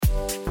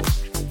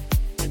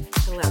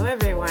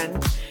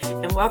everyone,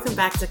 and welcome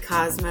back to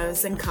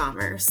Cosmos and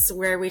Commerce,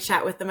 where we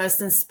chat with the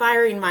most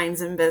inspiring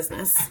minds in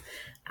business.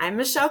 I'm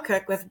Michelle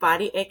Cook with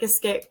Body Ache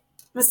Escape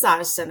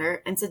Massage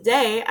Center, and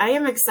today I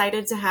am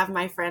excited to have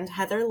my friend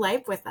Heather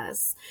Lipe with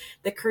us,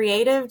 the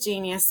creative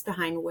genius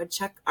behind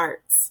Woodchuck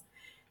Arts.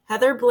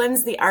 Heather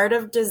blends the art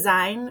of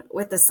design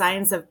with the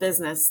science of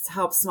business to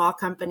help small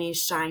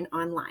companies shine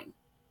online.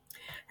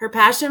 Her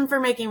passion for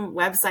making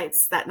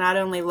websites that not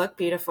only look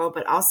beautiful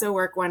but also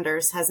work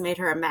wonders has made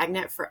her a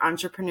magnet for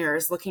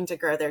entrepreneurs looking to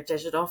grow their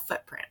digital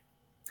footprint.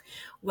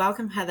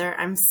 Welcome, Heather.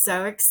 I'm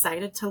so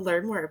excited to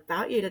learn more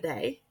about you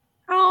today.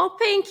 Oh,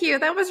 thank you.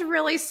 That was a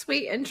really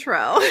sweet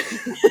intro.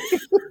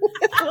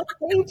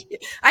 Thank you.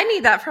 I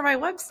need that for my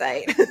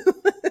website.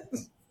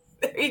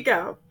 There you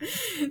go.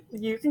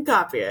 You can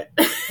copy it.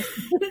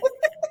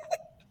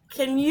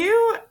 Can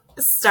you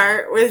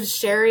start with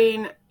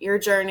sharing your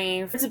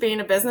journey to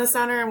being a business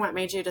owner and what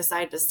made you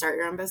decide to start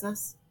your own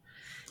business?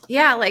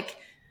 Yeah,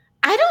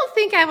 I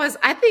think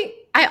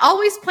I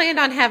always planned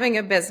on having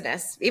a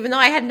business, even though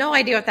I had no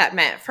idea what that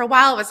meant. For a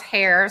while, it was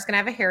hair. I was going to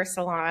have a hair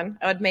salon.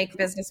 I would make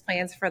business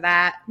plans for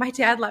that. My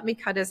dad let me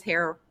cut his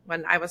hair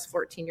when I was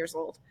 14 years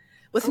old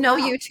with no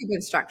YouTube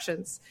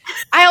instructions.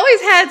 I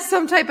always had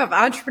some type of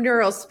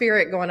entrepreneurial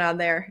spirit going on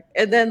there.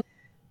 And then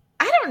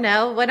I don't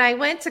know, when I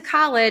went to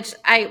college,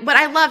 I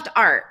loved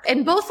art.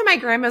 And both of my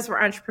grandmas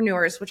were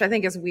entrepreneurs, which I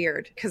think is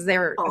weird because they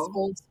were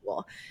old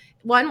school.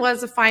 One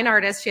was a fine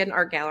artist. She had an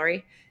art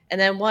gallery. And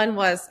then one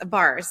was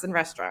bars and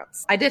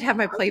restaurants. I did have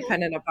my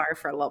playpen in a bar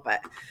for a little bit.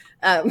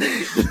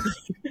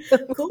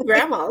 Cool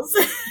grandmas.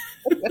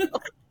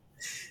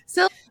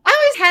 So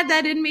I always had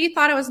that in me,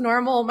 thought it was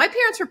normal. My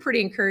parents were pretty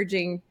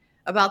encouraging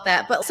about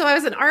that. But so I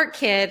was an art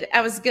kid.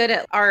 I was good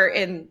at art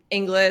and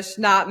English,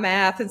 not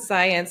math and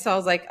science. So I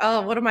was like,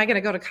 oh, what am I going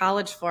to go to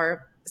college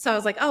for? So I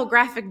was like, oh,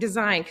 graphic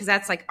design, because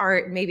that's like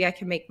art. Maybe I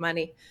can make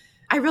money.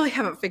 I really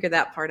haven't figured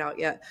that part out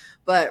yet.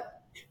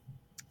 But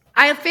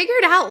I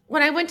figured out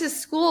when I went to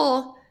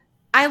school,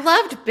 I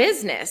loved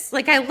business.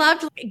 Like I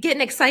loved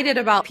getting excited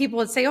about people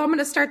would say, oh, I'm going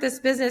to start this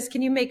business.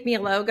 Can you make me a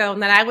logo?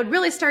 And then I would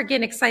really start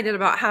getting excited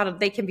about how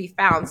they can be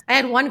found. I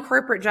had one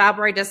corporate job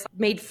where I just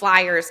made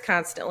flyers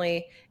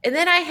constantly. And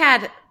then I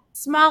had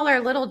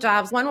smaller little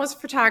jobs. One was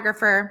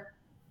photographer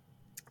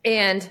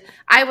and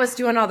I was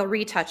doing all the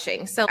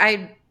retouching. So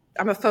I'm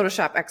a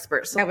Photoshop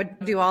expert. So I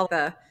would do all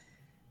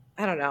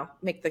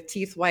make the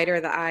teeth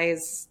whiter, the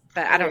eyes,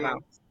 but I don't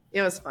know.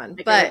 It was fun.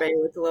 Make but everybody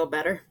look a little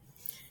better.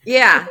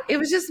 Yeah, it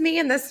was just me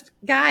and this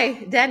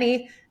guy,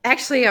 Denny.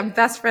 Actually, I'm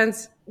best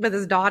friends with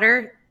his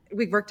daughter.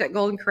 We worked at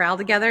Golden Corral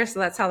together, so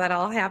that's how that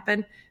all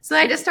happened. So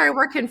I just started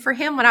working for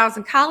him when I was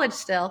in college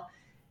still.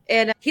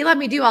 And he let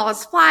me do all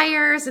his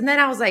flyers. And then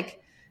I was like,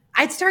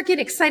 I'd start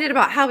getting excited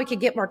about how we could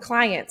get more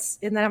clients.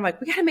 And then I'm like,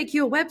 we got to make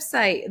you a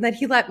website. And then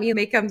he let me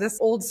make him this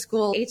old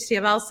school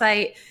HTML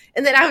site.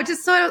 And then I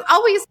was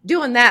always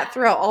doing that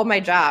throughout all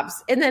my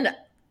jobs. And then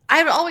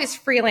I would always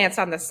freelance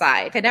on the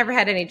side. I never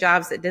had any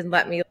jobs that didn't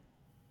let me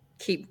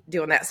keep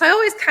doing that. So I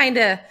always kind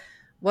of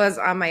was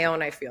on my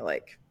own, I feel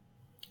like.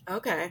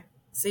 Okay.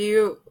 So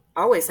you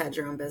always had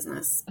your own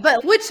business.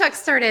 But Woodchuck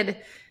started,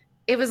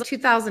 it was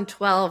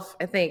 2012,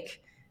 I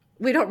think.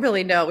 We don't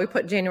really know. We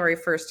put January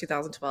 1st,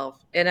 2012.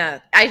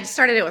 And I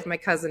started it with my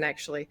cousin,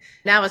 actually.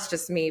 Now it's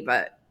just me,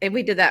 and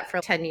we did that for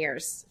 10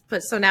 years.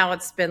 But so now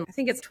it's been, I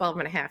think it's 12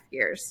 and a half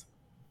years.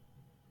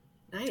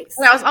 Nice.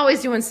 And I was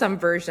always doing some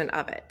version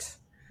of it.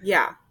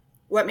 Yeah.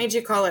 What made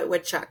you call it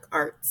Woodchuck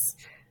Arts?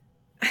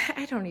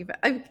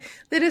 That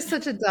is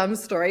such a dumb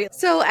story.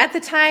 So at the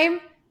time,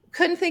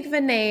 couldn't think of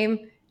a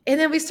name. And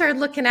then we started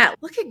look at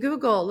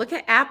Google, look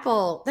at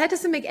Apple. That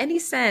doesn't make any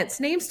sense.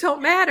 Names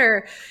don't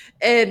matter.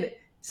 And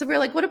so we were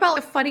like, what about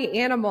a funny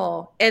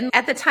animal? And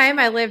at the time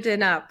I lived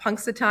in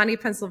Punxsutawney,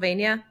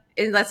 Pennsylvania.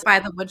 And that's by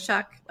the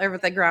woodchuck or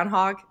with the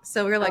groundhog.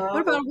 So we were like,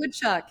 what about a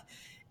woodchuck?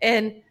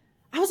 And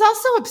I was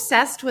also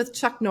obsessed with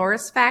Chuck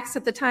Norris facts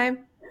at the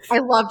time. I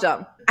loved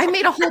them. I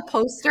made a whole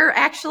poster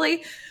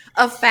actually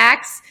of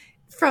facts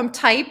from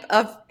type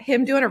of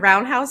him doing a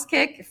roundhouse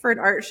kick for an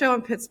art show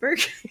in Pittsburgh.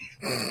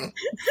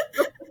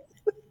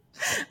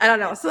 I don't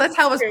know. So that's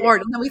how it was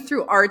born. And then we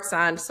threw arts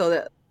on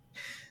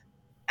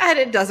and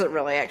it doesn't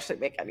really actually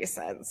make any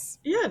sense.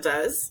 Yeah, it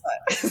does.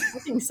 I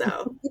think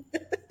so.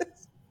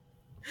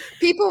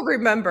 People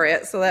remember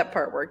it, so that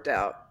part worked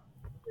out.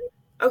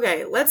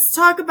 Okay, let's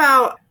talk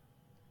about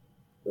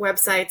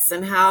websites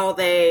and how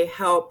they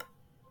help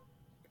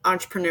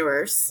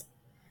entrepreneurs.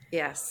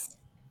 Yes.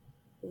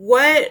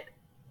 What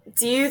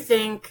do you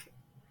think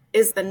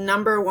is the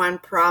number one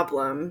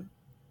problem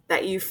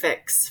that you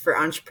fix for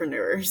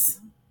entrepreneurs?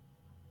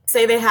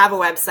 Say they have a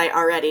website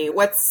already.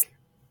 What's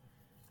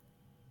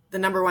the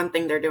number one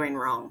thing they're doing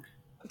wrong?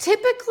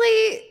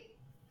 Typically,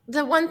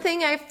 the one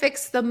thing I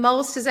fix the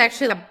most is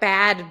actually a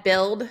bad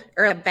build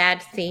or a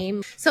bad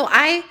theme. So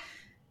I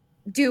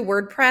do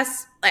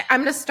WordPress.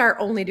 I'm going to start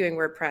only doing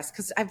WordPress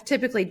because I've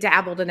typically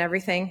dabbled in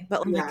everything.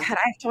 But God, I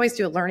have to always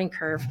do a learning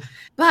curve.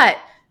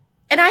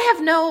 And I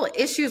have no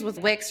issues with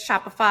Wix,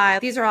 Shopify.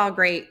 These are all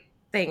great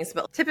things.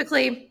 But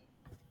typically,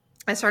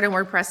 I started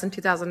WordPress in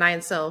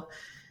 2009. So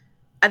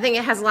I think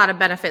it has a lot of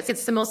benefits.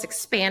 It's the most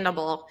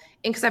expandable.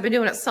 And because I've been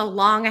doing it so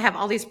long, I have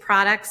all these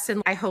products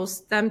and I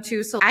host them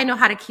too. So I know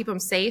how to keep them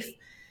safe.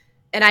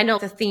 And I know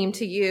the theme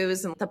to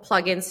use and the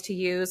plugins to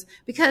use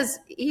because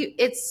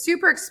it's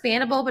super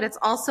expandable, but it's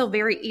also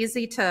very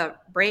easy to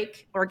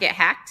break or get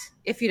hacked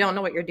if you don't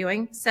know what you're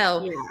doing.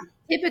 So Yeah.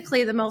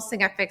 typically the most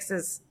thing I fix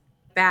is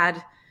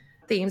bad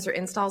themes or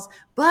installs.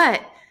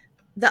 But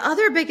the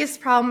other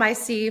biggest problem I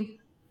see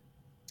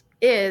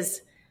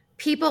is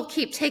people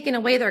keep taking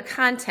away their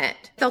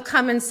content. They'll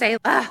come and say,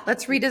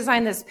 let's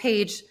redesign this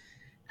page.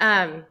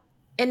 And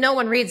no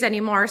one reads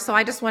anymore. So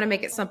I just want to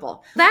make it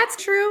simple. That's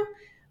true.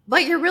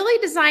 But you're really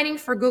designing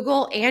for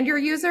Google and your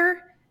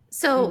user.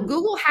 So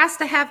Google has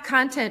to have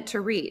content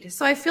to read.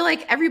 So I feel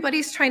like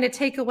everybody's trying to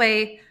take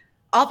away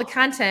all the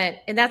content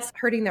and that's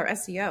hurting their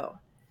SEO.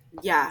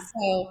 Yeah.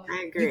 So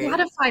I agree. you got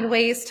to find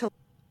ways to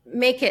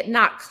make it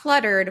not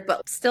cluttered,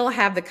 but still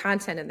have the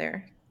content in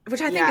there,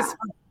 which I think is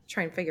fun to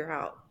try and figure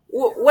out.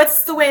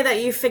 What's the way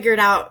that you figured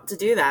out to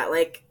do that?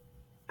 Like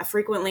a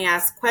frequently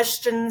asked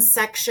questions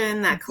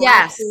section that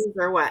collapses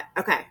or what?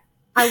 Okay.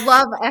 I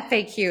love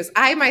FAQs.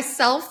 I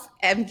myself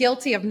am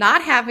guilty of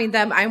not having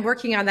them. I'm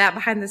working on that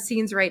behind the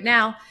scenes right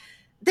now.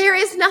 There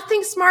is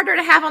nothing smarter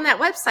to have on that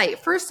website.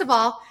 First of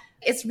all,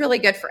 it's really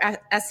good for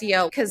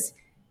SEO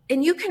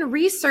and you can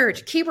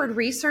keyword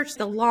research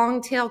the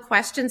long tail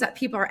questions that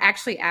people are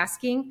actually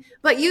asking,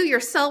 but you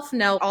yourself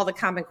know all the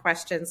common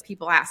questions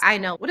people ask. I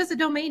know, what is a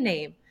domain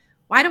name?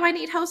 Why do I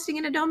need hosting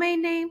in a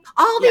domain name?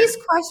 All these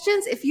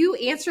questions, if you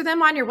answer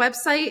them on your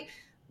website,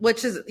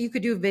 which is you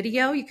could do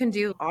video, you can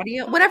do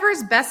audio, whatever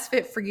is best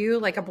fit for you,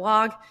 like a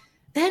blog,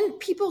 then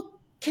people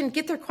can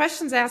get their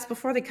questions asked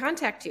before they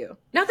contact you.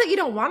 Not that you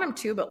don't want them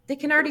to, but they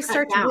can already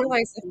start to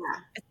realize if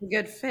it's a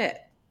good fit.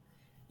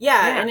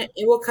 Yeah, and it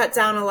will cut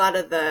down a lot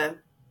of the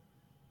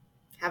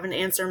having to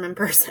answer them in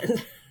person.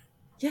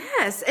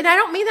 Yes, and I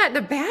don't mean that in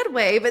a bad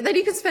way, but then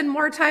you can spend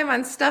more time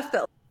on stuff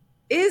that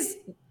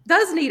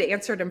does need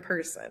answered in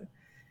person.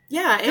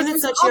 Yeah, and it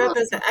sets you up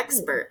as an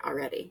expert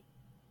already.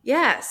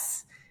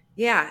 Yes.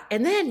 Yeah.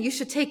 And then you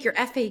should take your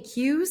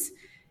FAQs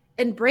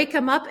and break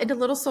them up into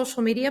little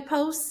social media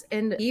posts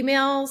and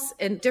emails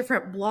and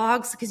different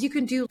blogs because you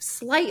can do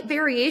slight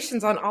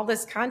variations on all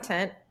this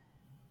content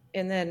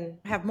and then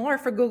have more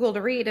for Google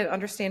to read and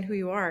understand who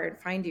you are and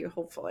find you,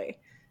 hopefully.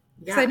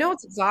 Because I know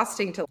it's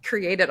exhausting to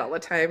create it all the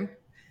time.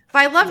 But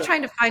I love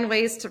trying to find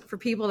ways for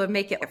people to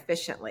make it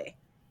efficiently.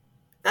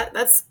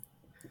 That's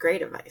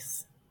great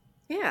advice.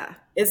 Yeah.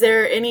 Is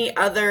there any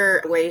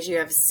other ways you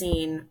have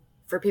seen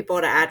for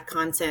people to add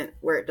content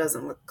where it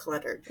doesn't look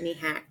cluttered? Any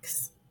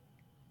hacks?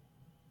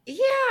 Yeah,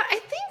 I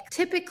think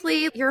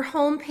typically your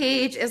home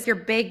page is your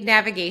big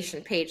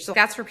navigation page. So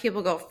that's where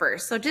people go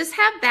first. So just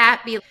have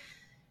that be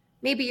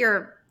maybe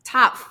your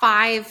top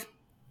 5.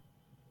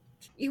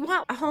 You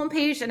want a home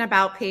page, an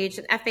about page,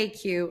 an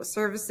FAQ,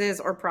 services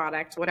or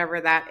product,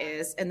 whatever that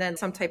is, and then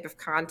some type of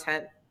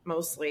content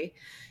mostly.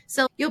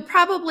 So you'll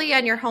probably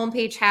on your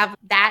homepage have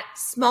that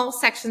small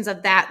sections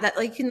of that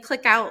you can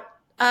click out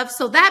of.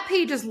 So that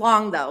page is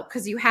long though,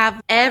 because you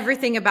have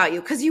everything about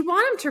you, because you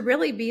want them to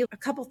really be a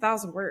couple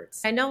thousand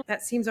words. I know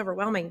that seems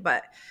overwhelming,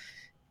 but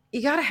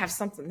you got to have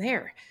something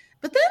there.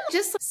 But then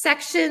just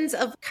sections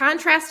of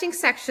contrasting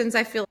sections,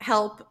 I feel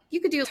help.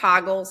 You could do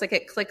toggles, like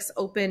it clicks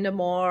open to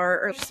more,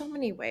 or so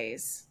many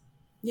ways.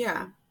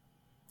 Yeah.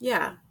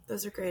 Yeah.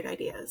 Those are great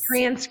ideas.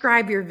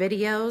 Transcribe your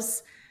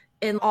videos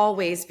in all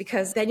ways,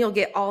 because then you'll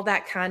get all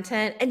that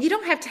content and you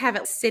don't have to have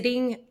it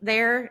sitting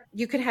there.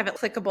 You can have it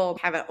clickable,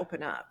 have it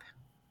open up.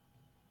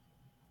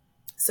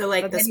 So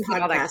like this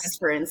podcast,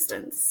 for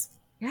instance.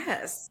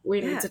 Yes.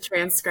 We need to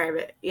transcribe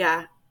it.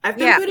 Yeah. I've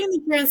been putting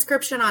the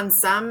transcription on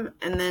some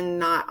and then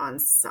not on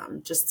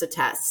some, just to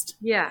test.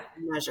 Yeah.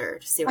 Measure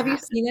to see what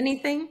happens. Have you seen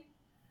anything?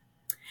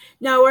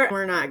 No,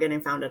 we're not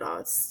getting found at all.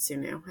 It's too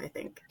new, I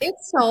think.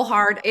 It's so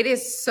hard. It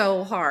is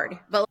so hard.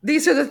 But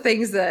these are the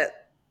things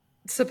that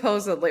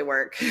supposedly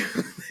work.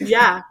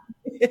 Yeah.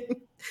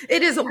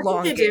 It is a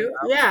long game. Do.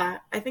 Yeah,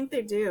 I think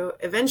they do.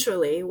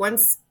 Eventually,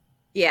 once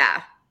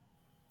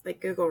like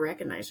Google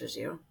recognizes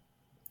you.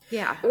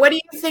 Yeah. What do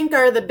you think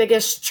are the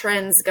biggest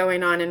trends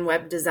going on in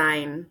web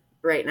design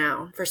right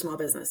now for small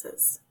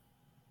businesses?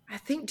 I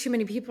think too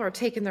many people are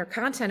taking their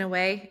content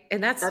away,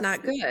 and that's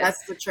not good.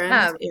 That's the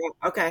trend.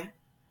 Yeah. Okay.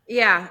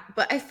 Yeah,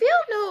 but I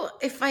don't know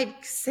if I'd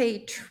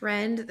say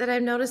trend that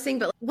I'm noticing,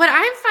 but what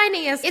I'm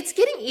finding is it's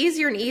getting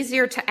easier and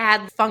easier to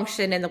add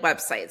function in the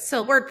website.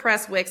 So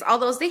WordPress, Wix, all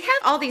those, they have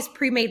all these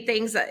pre-made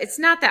things that it's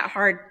not that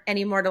hard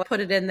anymore to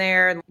put it in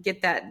there and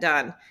get that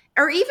done.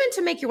 Or even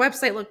to make your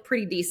website look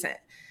pretty decent,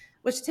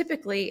 which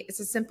typically is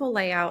a simple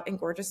layout and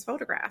gorgeous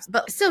photographs.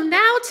 But so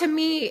now to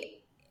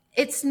me,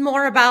 it's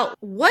more about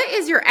what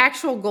is your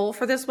actual goal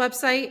for this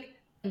website?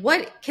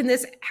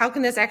 How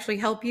can this actually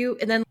help you?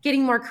 And then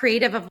getting more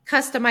creative of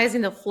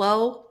customizing the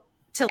flow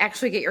to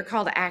actually get your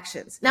call to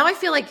actions. Now I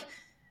feel like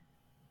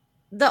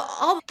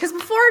because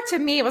before to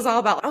me, it was all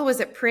about, is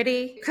it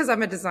pretty? Because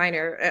I'm a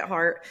designer at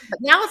heart. But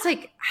now it's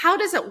like, how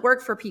does it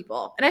work for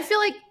people? And I feel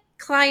like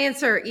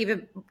clients are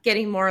even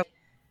getting more.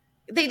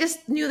 They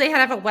just knew they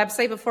had to have a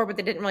website before, but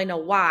they didn't really know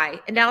why.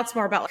 And now it's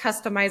more about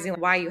customizing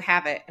why you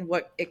have it and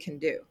what it can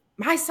do.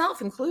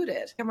 Myself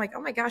included. I'm like,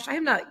 oh my gosh,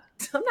 I'm not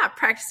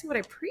practicing what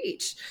I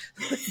preach.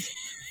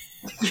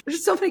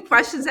 There's so many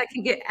questions that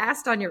can get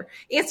answered on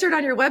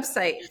your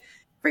website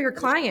for your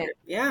client.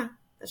 Yeah,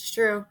 that's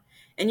true.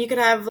 And you could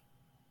have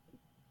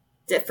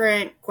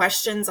different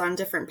questions on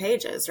different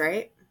pages,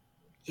 right?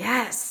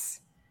 Yes.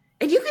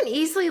 And you can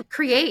easily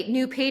create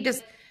new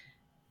pages.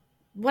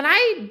 When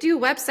I do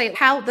website,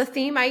 how the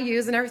theme I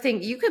use and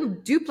everything, you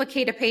can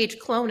duplicate a page,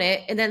 clone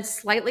it, and then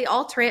slightly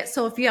alter it.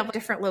 So if you have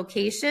different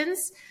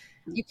locations,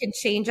 you can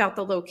change out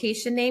the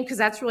location name, because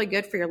that's really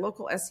good for your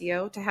local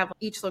SEO to have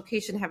each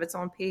location have its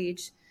own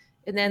page,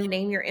 and then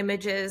name your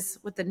images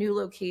with the new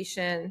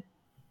location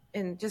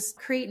and just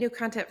create new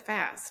content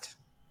fast.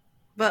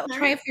 But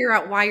try and figure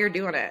out why you're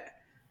doing it.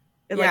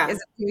 And like, is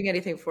it doing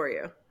anything for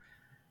you?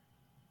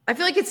 I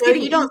feel like it's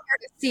getting easier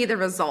to see the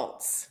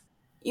results.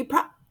 You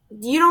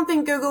don't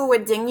think Google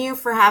would ding you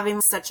for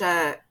having such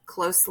a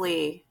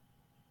closely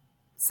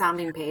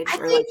sounding page? I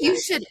think you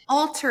should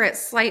alter it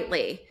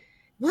slightly,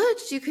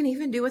 which you can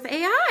even do with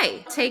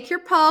AI. Take your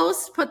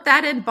post, put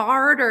that in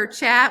Bard or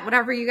chat,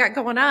 whatever you got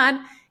going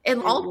on,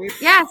 and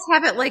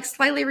have it like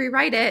slightly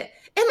rewrite it.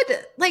 And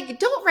like,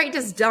 don't write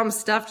just dumb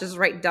stuff, just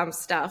write dumb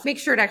stuff. Make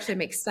sure it actually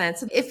makes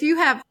sense. If you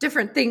have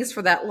different things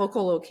for that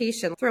local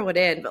location, throw it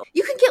in. But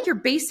you can get your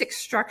basic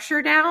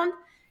structure down.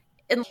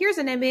 And here's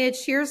an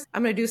image.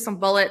 I'm going to do some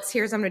bullets.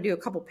 I'm going to do a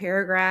couple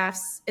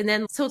paragraphs. And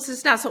then, so it's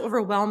just not so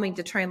overwhelming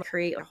to try and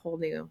create a whole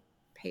new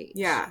page.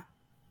 Yeah.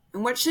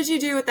 And what should you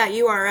do with that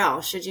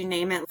URL? Should you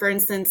name it, for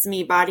instance,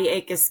 me body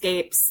ache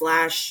escape /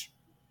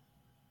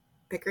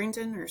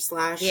 Pickerington or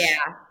 / Yeah,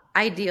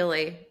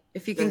 ideally,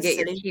 if you can get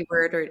your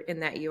keyword or in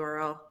that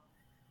URL.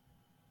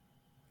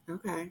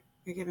 Okay.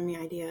 You're giving me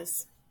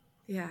ideas.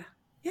 Yeah.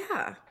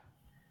 Yeah.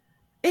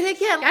 And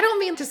again, I don't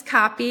mean just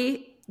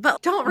copy,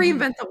 but don't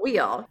reinvent the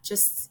wheel.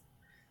 Just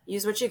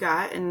use what you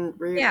got and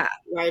write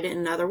it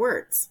in other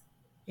words.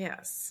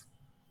 Yes.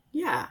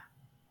 Yeah.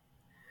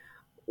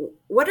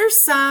 What are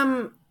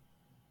some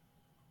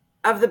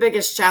of the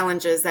biggest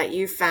challenges that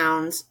you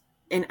found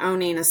in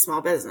owning a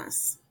small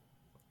business?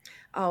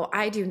 Oh,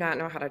 I do not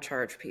know how to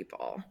charge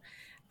people.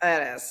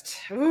 That is,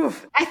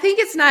 I think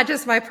it's not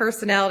just my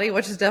personality,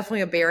 which is definitely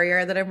a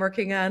barrier that I'm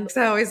working on.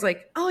 So I always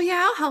like, oh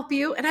yeah, I'll help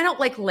you. And I don't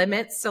like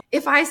limits. So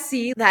if I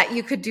see that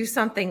you could do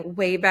something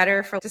way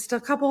better for just a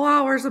couple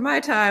hours of my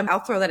time,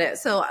 I'll throw that in.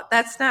 So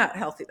that's not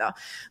healthy though.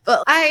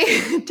 But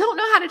I don't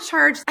know how to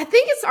charge. I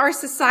think it's our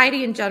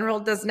society in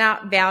general does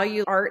not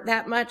value art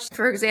that much.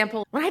 For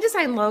example, when I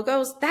design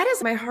logos, that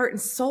is my heart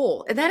and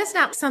soul. And that is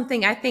not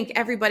something I think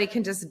everybody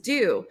can just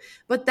do.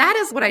 But that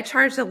is what I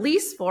charge the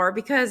least for,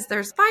 because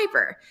there's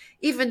fiber.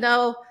 Even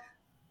though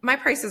my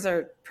prices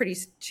are pretty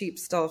cheap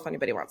still if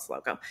anybody wants a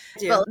logo.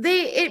 But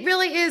it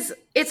really is,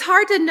 it's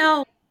hard to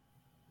know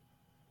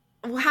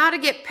how to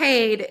get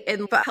paid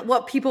and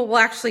what people will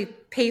actually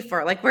pay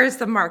for. Like, where's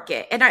the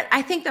market? And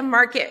I think the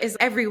market is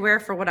everywhere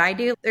for what I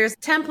do. There's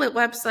template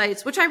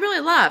websites, which I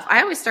really love.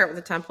 I always start with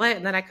a template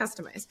and then I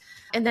customize.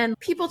 And then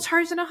people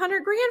charging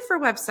 $100,000 for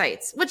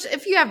websites, which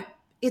if you have,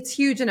 it's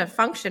huge in a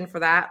function for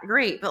that,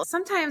 great. But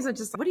sometimes I'm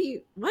just,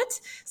 what?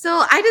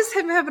 So I just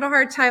am having a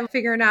hard time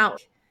figuring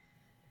out,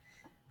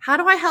 how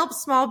do I help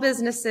small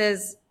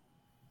businesses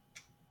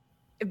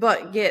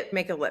but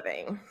make a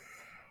living?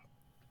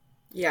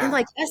 Yeah. And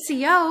like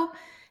SEO,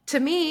 to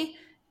me,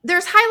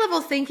 there's high level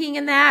thinking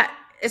in that,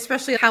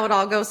 especially how it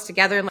all goes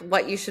together and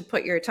what you should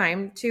put your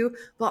time to.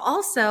 But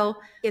also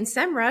in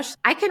SEMrush,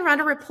 I can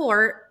run a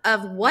report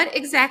of what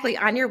exactly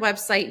on your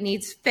website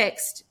needs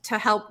fixed to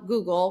help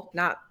Google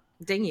not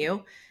ding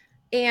you.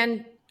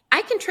 And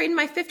I can train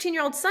my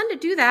 15-year-old son to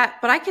do that,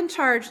 but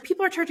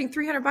people are charging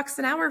 $300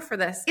 an hour for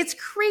this. It's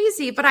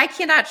crazy, but I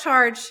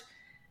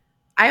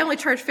only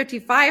charge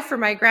 $55 for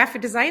my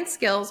graphic design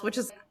skills, which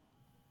is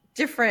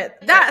different.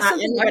 That's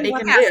something anybody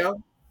can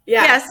do.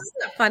 Yeah. Yes, isn't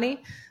that funny?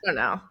 I don't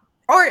know.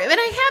 And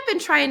I have been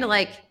trying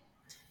to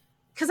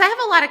because I have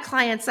a lot of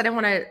clients that I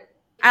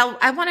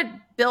want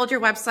to build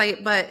your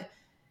website, but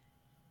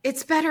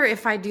it's better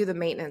if I do the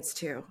maintenance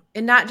too,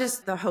 and not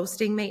just the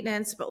hosting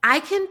maintenance, but I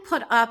can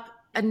put up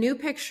a new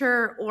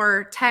picture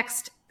or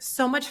text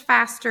so much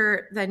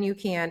faster than you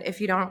can if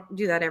you don't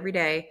do that every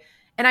day.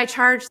 And I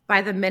charge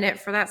by the minute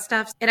for that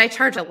stuff. And I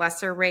charge a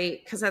lesser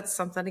rate because that's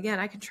something, again,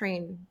 I can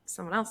train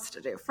someone else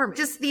to do for me.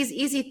 Just these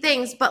easy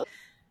things, but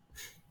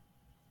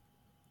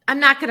I'm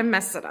not going to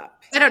mess it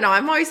up. I don't know.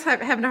 I'm always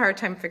having a hard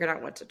time figuring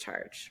out what to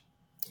charge.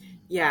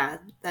 Yeah,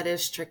 that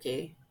is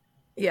tricky.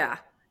 Yeah.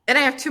 And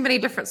I have too many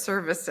different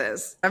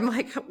services. I'm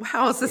like,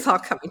 how is this all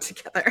coming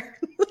together?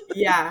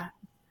 Yeah.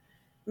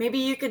 Maybe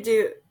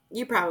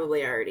you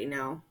probably already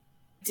know.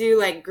 Do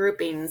like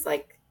groupings,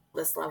 like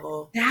list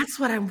level. That's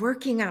what I'm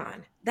working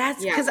on.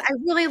 That's because I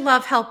really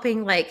love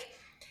helping. Like,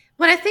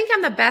 what I think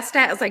I'm the best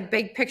at is like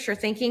big picture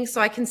thinking. So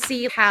I can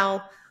see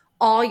how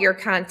all your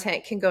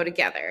content can go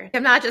together.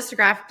 I'm not just a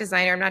graphic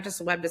designer. I'm not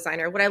just a web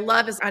designer. What I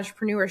love is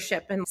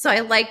entrepreneurship. And so I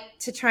like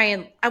to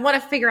I want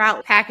to figure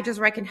out packages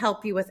where I can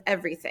help you with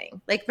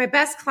everything. Like my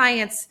best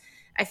clients,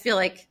 I feel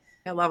like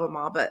I love them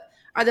all, but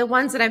are the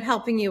ones that I'm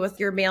helping you with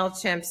your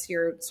MailChimps,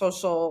 your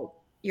social,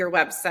 your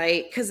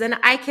website, because then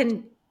I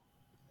can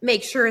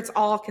make sure it's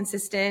all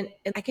consistent.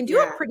 And I can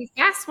do it pretty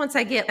fast once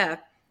I get a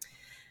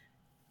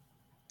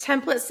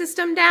template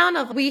system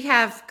down. We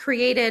have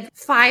created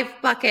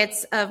 5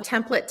 buckets of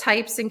template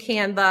types in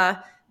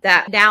Canva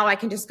that now I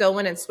can just go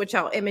in and switch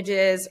out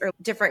images or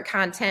different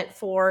content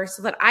for,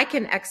 so that I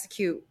can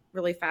execute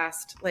really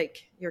fast,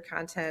 like your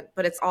content,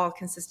 but it's all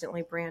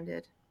consistently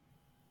branded.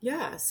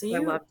 Yeah. So I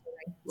love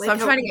doing. Like, so I'm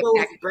trying to get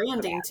with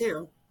branding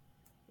too.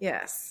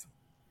 Yes.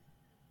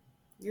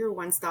 You're a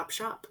one-stop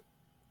shop.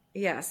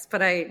 Yes.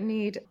 But I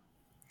need,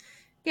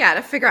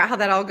 to figure out how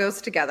that all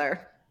goes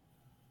together.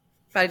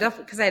 But I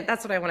definitely, because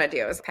that's what I want to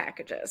do is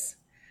packages.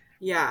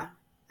 Yeah.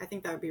 I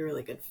think that would be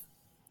really good.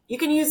 You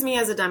can use me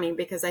as a dummy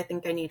because I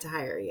think I need to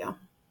hire you.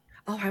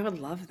 Oh, I would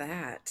love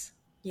that.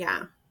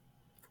 Yeah.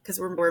 Because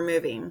we're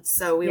moving.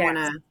 So we want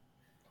to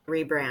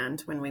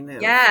rebrand when we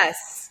move.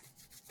 Yes.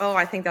 Oh,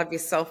 I think that'd be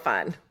so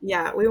fun.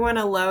 Yeah. We want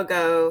a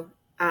logo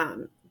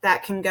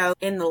that can go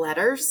in the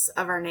letters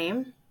of our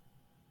name.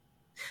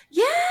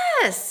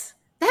 Yes.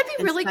 That'd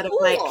be really cool.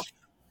 Of, like,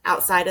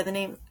 outside of the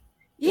name.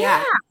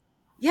 Yeah.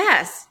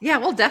 Yes. Yeah.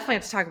 We'll definitely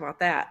have to talk about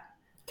that.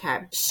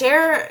 Okay.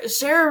 Share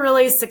a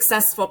really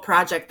successful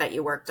project that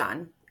you worked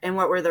on and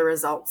what were the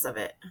results of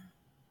it?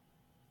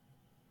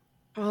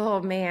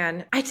 Oh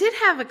man. I did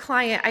have a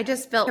client I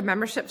just built a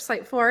membership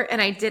site for,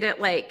 and I did it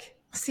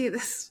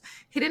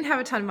he didn't have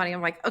a ton of money.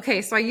 I'm like,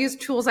 okay, so I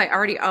used tools I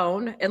already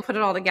own and put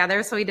it all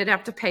together so he didn't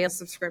have to pay a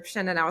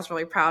subscription. And I was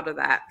really proud of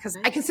that because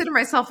I consider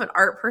myself an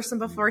art person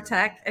before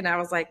tech. And I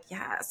was like,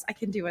 yes, I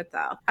can do it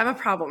though. I'm a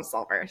problem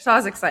solver. So I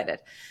was excited.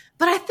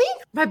 But I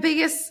think my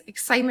biggest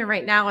excitement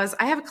right now is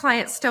I have a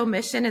client, Stowe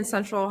Mission in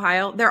Central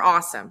Ohio. They're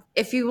awesome.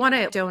 If you want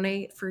to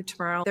donate for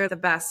tomorrow, they're the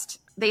best.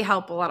 They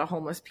help a lot of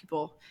homeless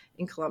people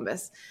in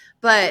Columbus.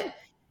 But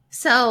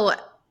so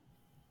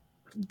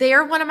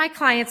they're one of my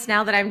clients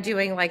now that I'm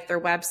doing like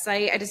their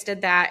website. I just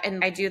did that,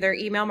 and I do their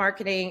email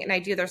marketing and I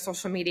do their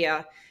social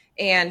media.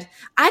 And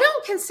I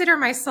don't consider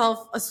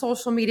myself a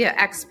social media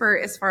expert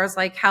as far as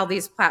like how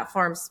these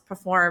platforms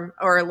perform,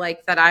 or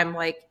like that I'm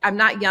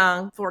not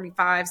young,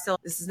 45, so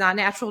this is not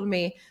natural to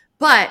me,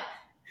 but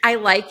I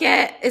like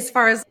it as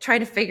far as trying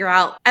to figure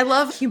out. I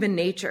love human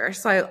nature.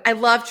 So I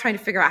love trying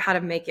to figure out how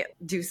to make it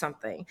do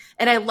something.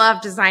 And I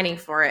love designing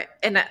for it.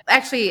 And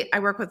actually, I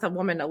work with a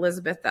woman,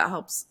 Elizabeth, that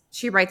helps.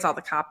 She writes all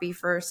the copy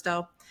for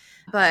Stowe.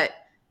 But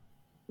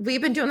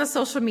we've been doing the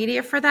social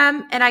media for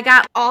them. And I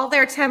got all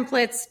their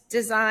templates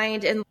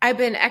designed. And I've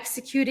been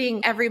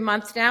executing every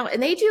month now.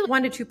 And they do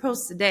 1 to 2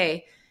 posts a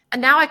day.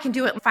 And now I can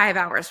do it in 5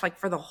 hours, like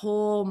for the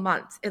whole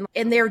month.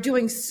 And they're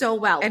doing so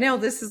well. I know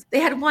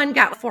they had one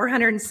got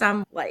 400 and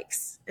some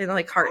likes and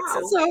like hearts.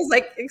 Wow. So I was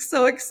like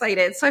so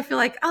excited. So I feel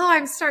like,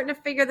 I'm starting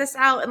to figure this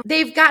out. And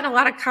they've gotten a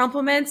lot of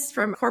compliments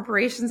from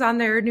corporations on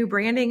their new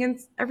branding and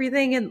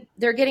everything. And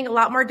they're getting a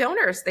lot more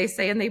donors, they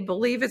say, and they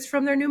believe it's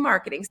from their new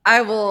marketing.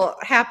 I will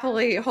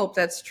happily hope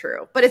that's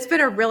true. But it's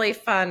been a really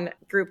fun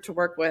group to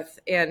work with.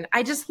 And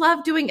I just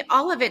love doing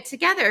all of it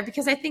together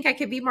because I think I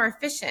could be more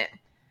efficient.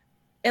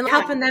 And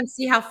helping them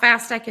see how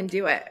fast I can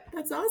do it.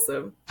 That's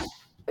awesome.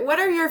 What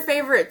are your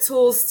favorite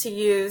tools to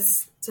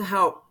use to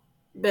help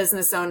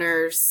business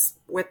owners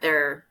with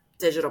their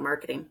digital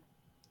marketing?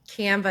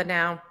 Canva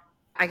now.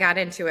 I got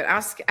into it.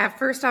 At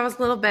first I was a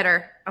little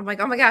bitter. I'm like,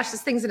 oh my gosh,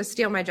 this thing's going to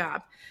steal my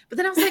job. But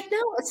then I was like, no,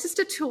 it's just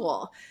a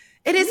tool.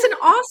 It is an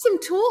awesome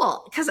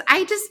tool because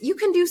you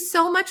can do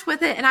so much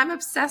with it. And I'm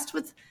obsessed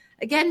with,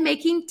 again,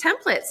 making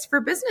templates for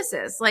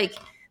businesses like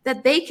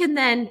that they can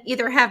then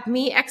either have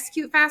me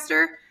execute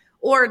faster,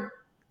 or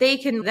they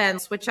can then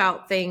switch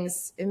out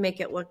things and make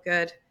it look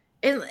good.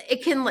 And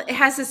it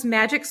has this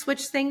magic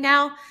switch thing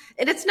now.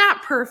 And it's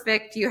not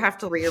perfect. You have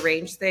to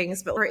rearrange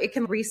things, but it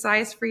can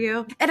resize for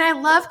you. And I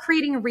love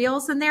creating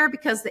reels in there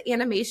because the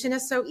animation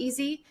is so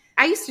easy.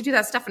 I used to do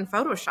that stuff in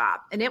Photoshop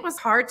and it was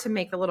hard to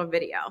make a little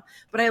video,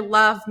 but I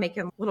love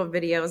making little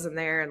videos in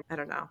there. And I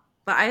don't know,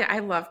 but I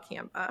love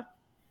Canva.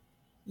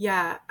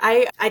 Yeah,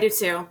 I do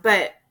too.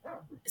 But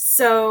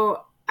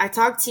so I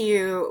talked to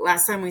you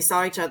last time we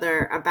saw each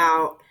other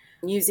about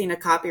using a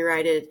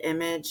copyrighted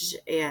image,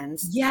 and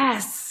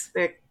yes,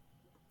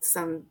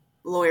 some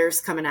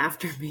lawyers coming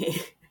after me.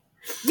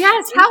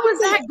 Yes, how was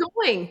that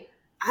going?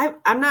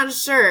 I'm not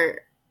sure.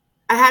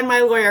 I had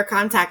my lawyer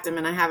contact him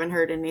and I haven't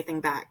heard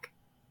anything back.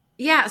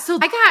 Yeah, so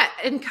I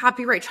got in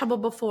copyright trouble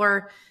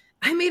before.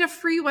 I made a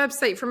free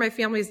website for my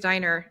family's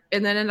diner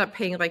and then ended up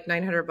paying like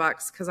 $900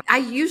 because I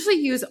usually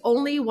use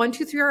only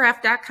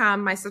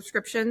 123rf.com, my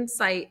subscription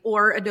site,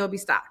 or Adobe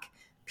Stock,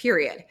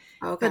 period.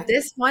 Okay. But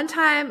this one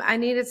time I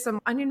needed some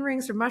onion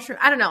rings or mushroom.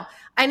 I don't know.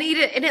 And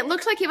it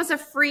looked like it was a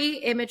free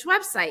image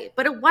website,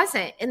 but it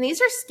wasn't. And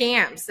these are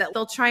scams that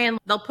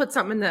they'll put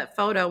something in the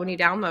photo when you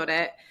download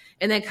it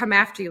and then come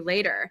after you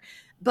later.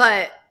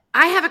 But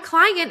I have a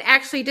client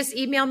actually just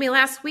emailed me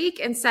last week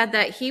and said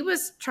that he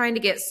was trying to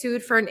get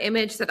sued for an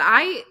image that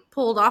I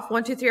pulled off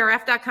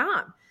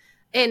 123rf.com.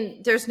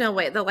 And there's no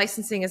way the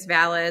licensing is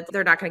valid.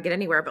 They're not going to get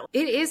anywhere, but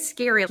it is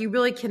scary. You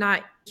really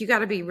cannot, you got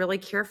to be really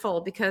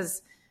careful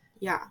because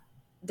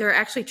they're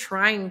actually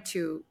trying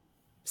to.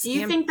 Do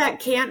you think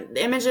that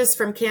images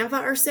from Canva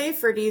are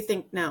safe, or do you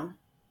think no?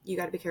 You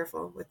got to be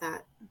careful with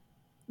that.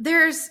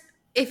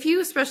 If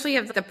you especially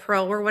have the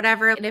Pro or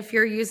whatever, and if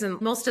you're using,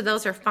 most of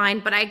those are fine,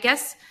 but I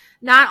guess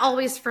not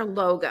always for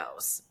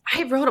logos.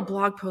 I wrote a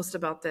blog post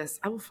about this.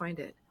 I will find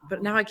it,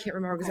 but now I can't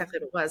remember exactly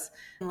what it was.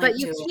 But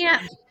you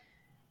can't,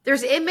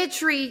 there's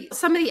imagery,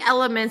 some of the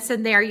elements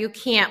in there you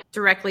can't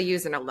directly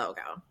use in a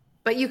logo,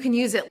 but you can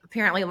use it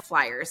apparently in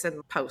flyers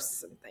and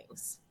posts and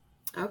things.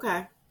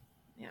 Okay.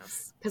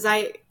 Yes. Because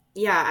I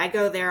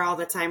go there all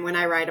the time when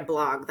I write a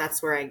blog.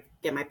 That's where I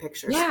get my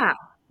pictures. Yeah.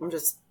 I'm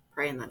just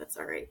praying that it's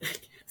all right.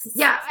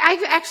 Yeah,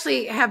 I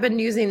actually have been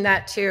using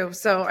that too.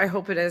 So I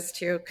hope it is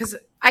too. Because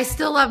I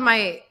still love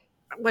my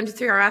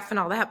 123RF and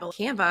all that. But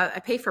Canva, I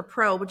pay for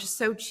Pro, which is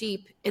so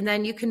cheap. And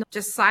then you can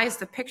just size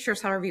the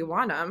pictures however you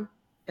want them.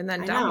 And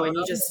then download and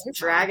you just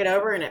drag it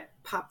over and it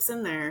pops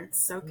in there.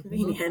 It's so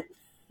convenient.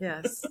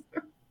 Yes.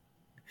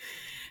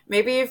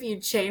 Maybe if you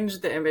change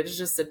the image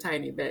just a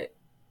tiny bit,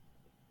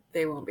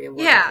 they won't be able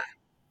to. Yeah.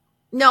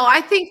 No,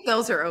 I think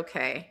those are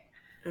okay.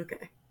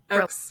 Okay.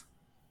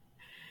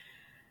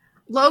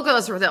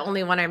 Logos were the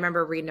only one I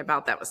remember reading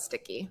about that was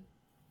sticky.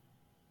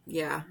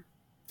 Yeah.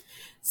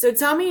 So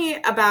tell me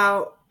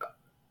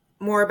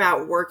more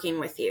about working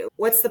with you.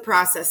 What's the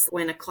process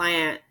when a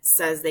client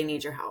says they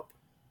need your help?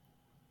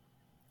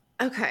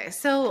 Okay.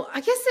 So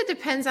I guess it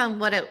depends on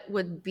what it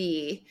would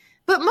be.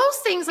 But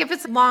most things, if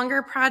it's a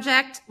longer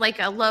project, like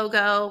a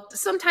logo,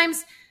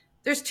 sometimes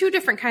there's two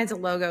different kinds of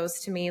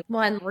logos to me.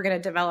 One, we're going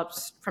to develop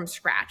from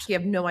scratch. You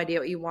have no idea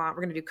what you want.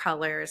 We're going to do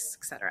colors,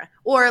 etc.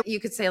 Or you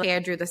could say, hey, I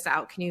drew this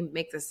out. Can you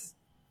make this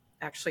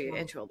actually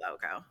into a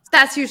logo?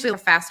 That's usually a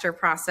faster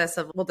process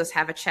of we'll just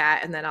have a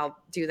chat and then I'll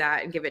do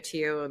that and give it to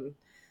you. And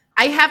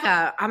I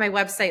have on my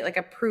website, like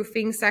a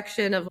proofing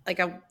section of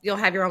you'll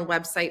have your own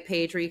website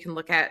page where you can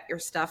look at your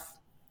stuff.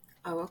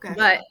 Oh, okay.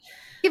 But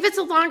if it's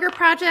a longer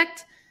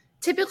project,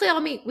 typically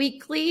I'll meet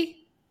weekly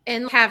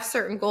and have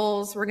certain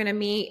goals we're going to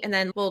meet. And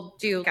then we'll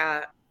do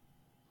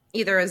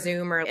either a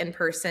Zoom or in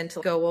person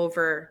to go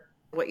over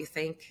what you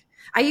think.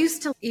 I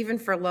used to, even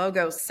for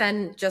logos,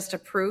 send just a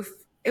proof.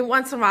 And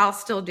once in a while I'll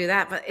still do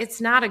that, but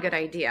it's not a good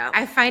idea.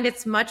 I find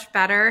it's much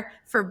better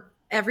for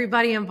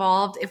everybody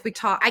involved if we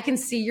talk. I can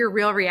see your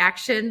real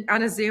reaction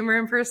on a Zoom or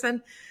in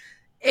person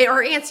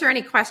or answer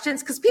any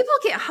questions because people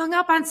get hung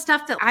up on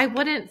stuff that I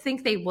wouldn't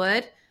think they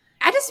would.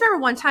 I just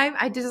remember one time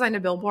I designed a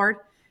billboard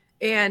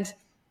and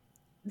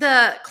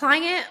the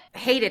client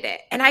hated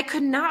it and I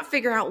could not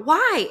figure out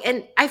why.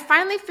 And I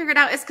finally figured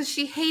out it's because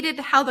she hated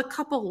how the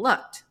couple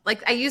looked.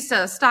 Like I used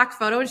a stock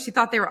photo and she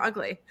thought they were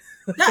ugly.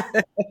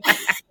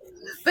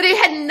 But it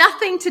had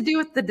nothing to do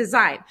with the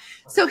design.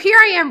 So here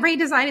I am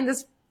redesigning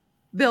this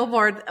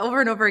billboard over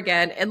and over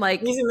again and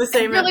using the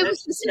same image. It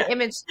was just an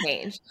image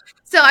change.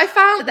 So I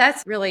found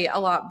that's really a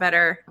lot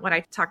better when I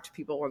talk to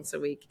people once a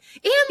week.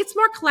 And it's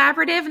more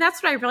collaborative. And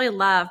that's what I really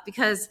love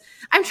because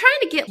I'm trying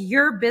to get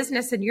your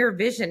business and your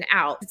vision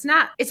out.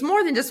 It's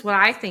more than just what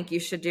I think you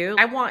should do.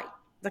 I want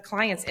the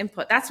client's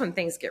input. That's when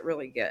things get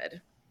really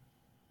good.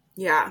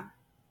 Yeah.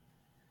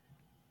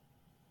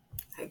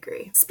 I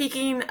agree.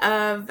 Speaking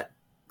of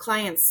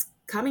clients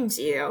coming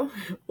to you,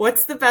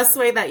 what's the best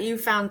way that you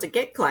found to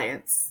get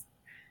clients?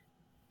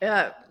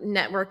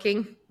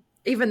 Networking,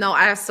 even though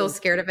I was so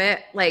scared of it,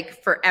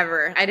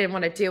 forever. I didn't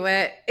want to do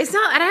it. It's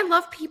not, and I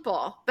love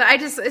people, but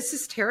it's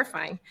just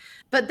terrifying.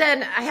 But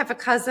then I have a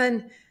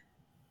cousin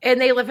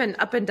and they live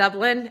up in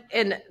Dublin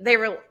and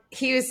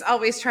he was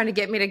always trying to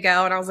get me to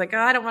go. And I was like, oh,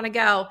 I don't want to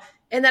go.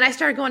 And then I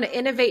started going to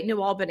Innovate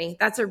New Albany.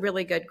 That's a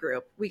really good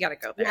group. We got to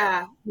go there.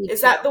 Yeah.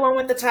 Is that the one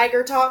with the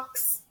tiger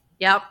talks?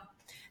 Yep.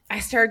 I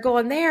started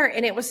going there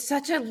and it was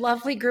such a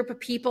lovely group of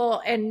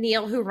people. And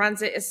Neil, who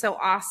runs it, is so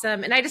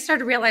awesome. And I just started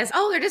to realize,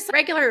 they're just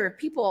regular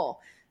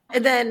people.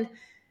 And then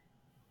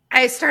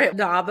I started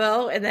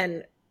Nabo and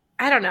then,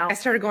 I don't know, I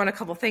started going a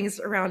couple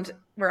things around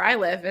where I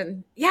live.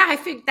 And yeah, I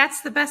think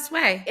that's the best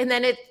way. And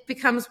then it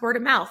becomes word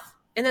of mouth.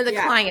 And then the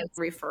clients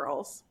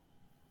referrals.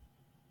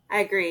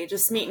 I agree.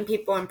 Just meeting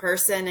people in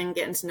person and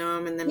getting to know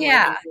them and then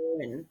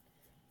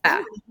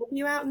help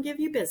you out and give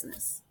you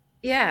business.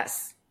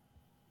 Yes.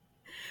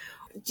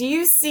 Do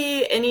you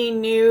see any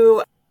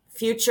new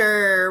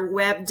future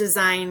web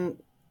design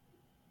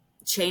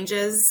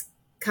changes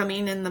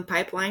coming in the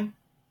pipeline?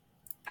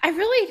 I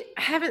really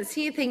haven't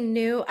seen anything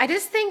new. I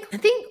think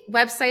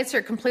websites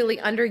are completely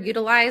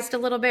underutilized a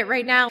little bit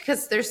right now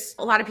because there's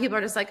a lot of people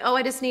are just like,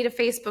 I just need a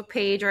Facebook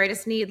page or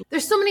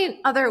there's so many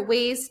other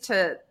ways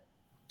to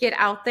get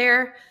out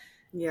there.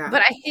 Yeah.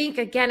 But I think,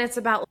 again, it's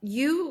about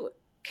you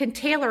can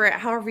tailor it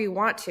however you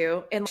want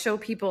to and show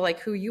people like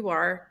who you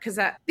are. Because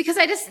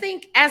I just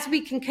think as we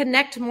can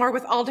connect more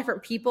with all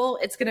different people,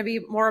 it's going to be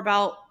more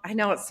about, I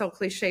know it's so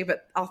cliche,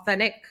 but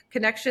authentic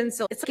connection.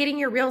 So it's getting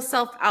your real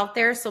self out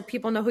there so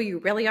people know who you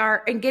really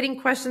are and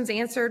getting questions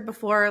answered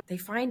before they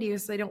find you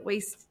so they don't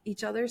waste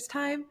each other's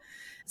time.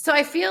 So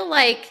I feel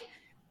like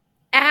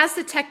as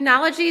the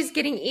technology is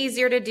getting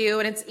easier to do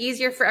and it's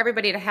easier for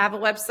everybody to have a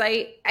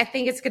website, I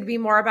think it's going to be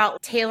more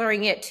about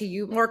tailoring it to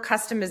you, more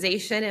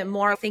customization and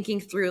more thinking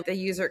through the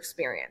user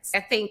experience. I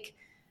think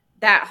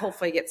that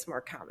hopefully gets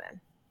more common.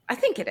 I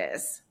think it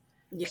is.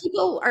 Yeah.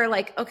 People are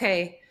like,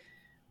 okay,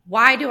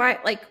 why do I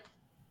like,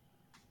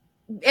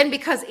 and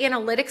because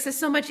analytics is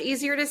so much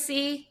easier to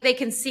see, they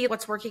can see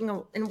what's working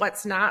and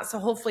what's not. So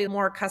hopefully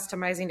more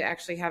customizing to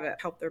actually have it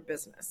help their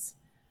business.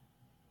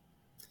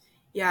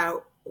 Yeah.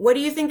 What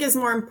do you think is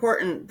more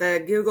important,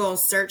 the Google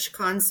Search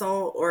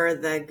Console or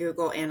the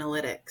Google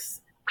Analytics?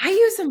 I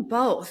use them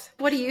both.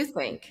 What do you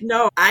think?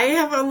 No, I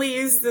have only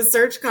used the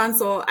Search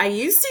Console. I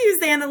used to use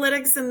the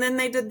Analytics, and then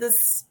they did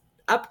this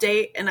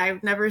update, and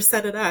I've never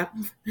set it up.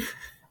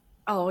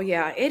 Oh,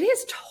 yeah. It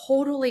is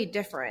totally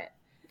different.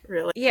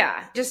 Really?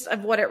 Yeah, just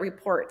of what it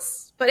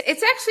reports. But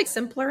it's actually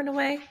simpler in a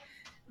way.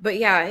 But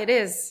yeah, it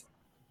is.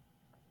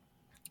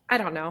 I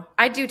don't know.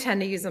 I do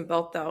tend to use them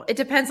both, though. It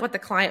depends what the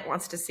client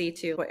wants to see,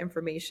 too, what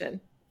information.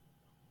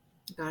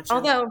 Gotcha.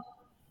 Although,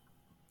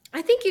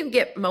 I think you can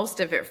get most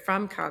of it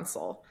from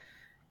Console,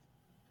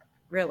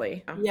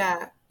 really.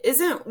 Yeah.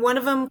 Isn't one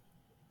of them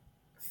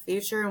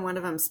future and one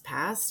of them's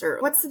past? Or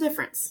what's the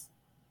difference?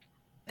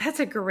 That's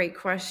a great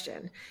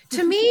question.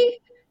 To me,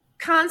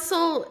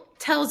 Console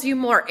tells you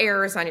more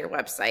errors on your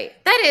website.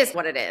 That is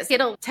what it is.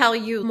 It'll tell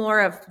you more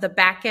of the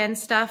back-end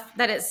stuff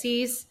that it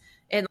sees,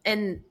 and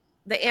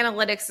the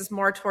analytics is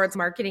more towards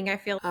marketing, I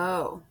feel.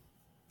 Oh.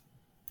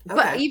 Okay.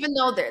 But even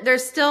though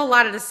there's still a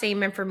lot of the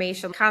same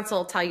information,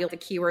 Console will tell you the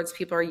keywords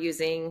people are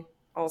using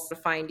also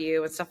to find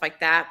you and stuff like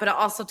that. But it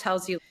also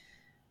tells you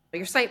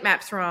your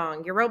sitemap's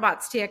wrong, your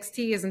robots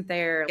TXT isn't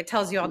there. It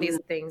tells you all these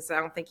things that I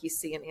don't think you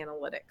see in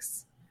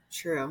analytics.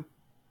 True.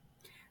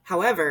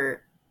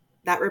 However,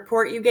 that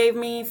report you gave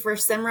me for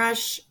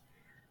SEMrush,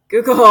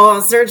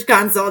 Google Search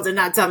Console did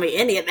not tell me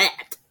any of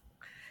that.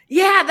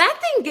 Yeah, that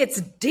thing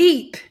gets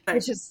deep,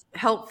 which is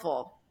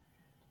helpful.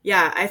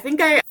 Yeah, I think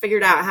I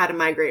figured out how to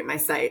migrate my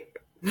site.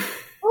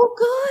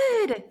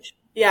 Oh, good.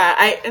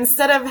 Yeah,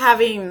 instead of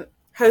having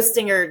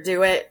Hostinger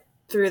do it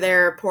through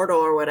their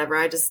portal or whatever,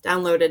 I just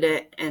downloaded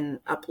it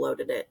and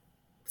uploaded it.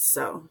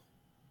 So,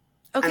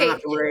 okay, I don't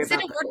have to worry is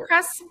about it a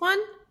WordPress one?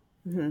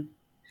 Mm-hmm.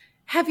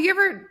 Have you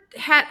ever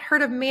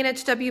heard of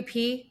Managed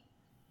WP?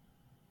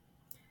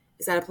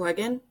 Is that a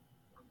plugin?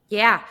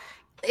 Yeah.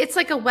 It's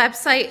like a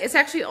website. It's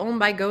actually owned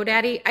by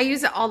GoDaddy. I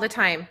use it all the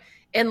time.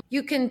 And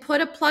you can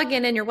put a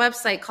plugin in your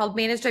website called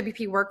Managed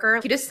WP Worker.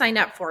 You just sign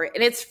up for it.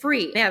 And it's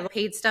free. They have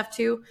paid stuff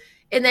too.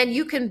 And then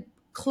you can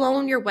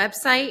clone your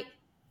website,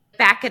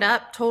 back it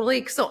up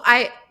totally. So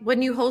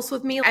when you host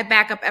with me, I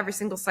back up every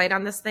single site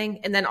on this thing.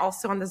 And then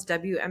also on this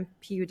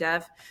WMPU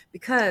dev,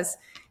 because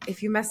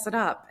if you mess it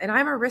up, and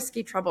I'm a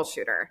risky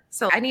troubleshooter,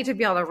 so I need to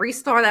be able to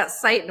restore that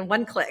site in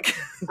one click.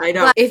 I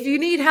know. But if you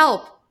need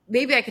help,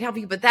 maybe I can help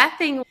you. But that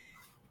thing,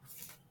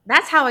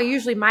 that's how I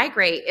usually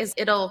migrate, is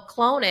it'll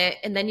clone it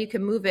and then you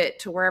can move it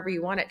to wherever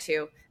you want it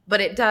to.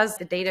 But it does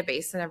the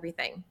database and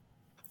everything.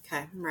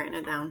 Okay, I'm writing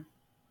it down.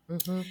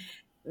 Mm-hmm.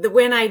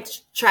 When I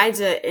tried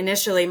to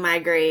initially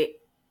migrate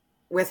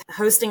with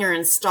Hostinger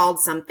installed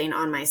something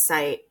on my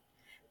site,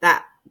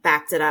 that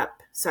backed it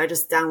up. So I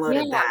just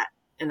downloaded that.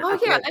 And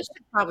yeah, that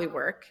should probably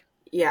work.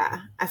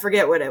 Yeah, I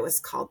forget what it was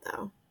called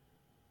though.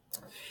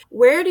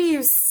 Where do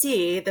you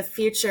see the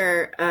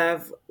future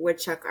of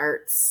Woodchuck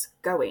Arts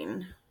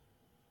going?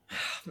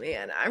 Oh,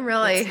 man, I'm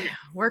really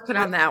working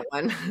on that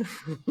one.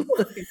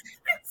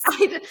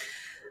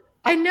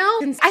 I know.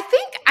 I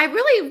think I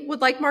really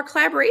would like more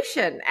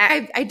collaboration.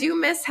 I do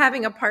miss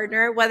having a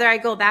partner. Whether I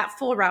go that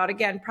full route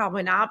again,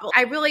 probably not. But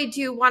I really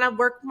do want to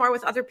work more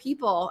with other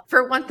people.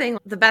 For one thing,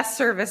 the best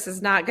service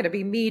is not going to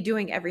be me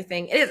doing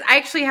everything. It is. I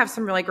actually have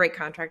some really great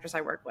contractors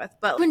I work with.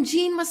 But when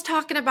Jean was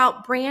talking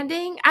about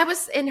branding,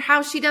 and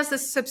how she does the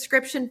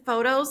subscription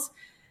photos,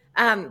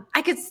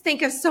 I could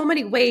think of so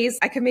many ways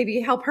I could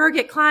maybe help her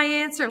get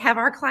clients or have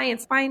our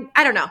clients find,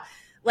 I don't know.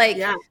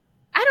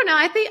 I don't know.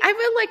 I think I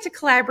would like to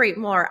collaborate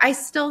more. I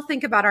still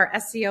think about our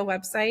SEO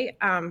website.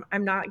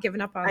 I'm not giving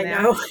up on that.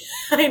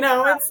 I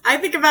know. I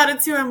think about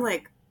it too. I'm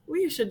like,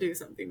 we should do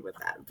something with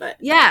that. But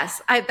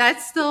yes,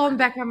 that's still in the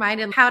back of my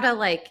mind, and how to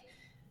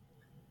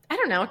I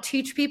don't know,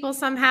 teach people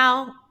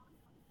somehow.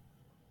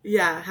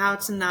 Yeah, how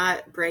to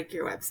not break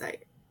your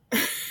website.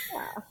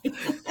 Yeah.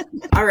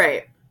 All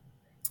right.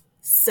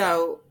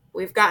 So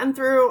we've gotten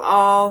through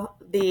all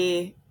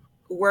the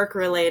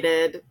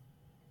work-related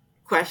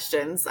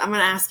questions. I'm going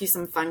to ask you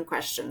some fun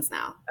questions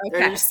now. Okay.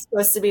 They're just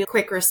supposed to be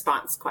quick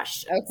response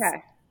questions.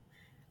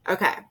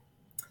 Okay.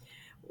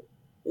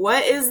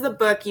 What is the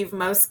book you've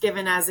most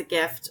given as a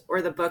gift,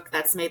 or the book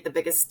that's made the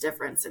biggest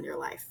difference in your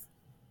life?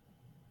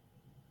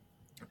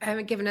 I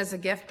haven't given as a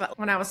gift, but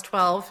when I was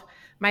 12,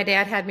 My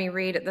dad had me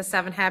read The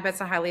 7 Habits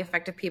of Highly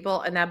Effective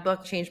People, and that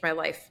book changed my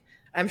life.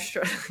 I'm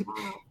sure. Who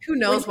When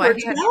knows you why were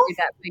he had me 12? read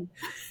that thing.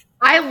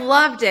 I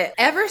loved it.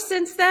 Ever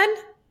since then,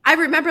 I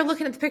remember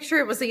looking at the picture.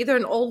 It was either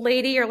an old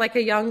lady or like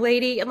a young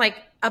lady, and like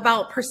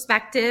about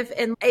perspective.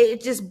 And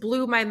it just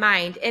blew my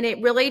mind. And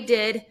it really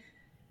did.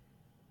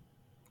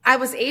 I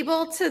was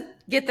able to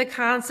get the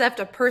concept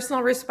of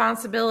personal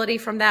responsibility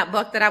from that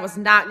book that I was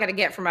not going to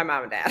get from my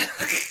mom and dad.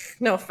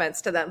 No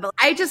offense to them, but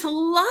I just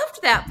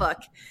loved that book.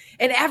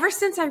 And ever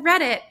since I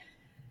read it,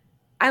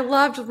 I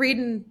loved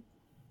reading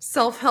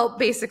self-help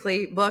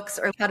basically books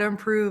or how to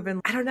improve.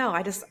 And I don't know,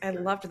 I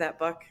loved that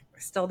book. I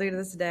still do to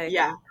this day.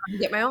 Yeah. I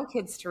get my own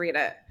kids to read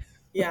it.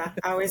 Yeah.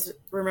 I always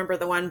remember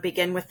the one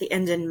begin with the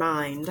end in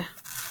mind.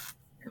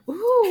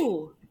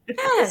 Ooh, That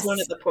yes. was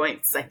one of the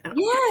points. I know.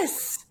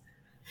 Yes.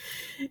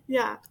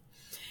 Yeah.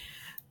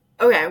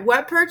 Okay.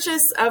 What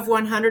purchase of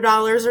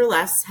 $100 or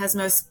less has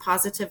most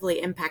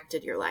positively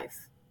impacted your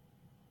life?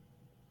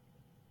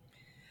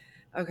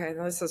 Okay,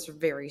 now this is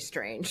very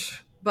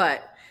strange,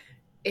 but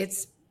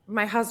it's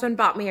my husband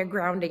bought me a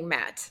grounding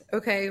mat.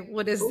 Okay,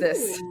 what is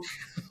this? Ooh,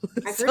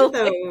 I've heard So of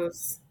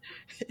those.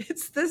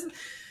 it's this.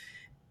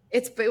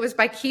 It was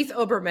by Keith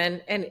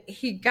Oberman, and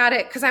he got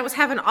it because I was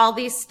having all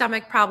these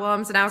stomach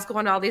problems, and I was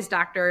going to all these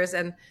doctors,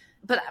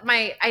 but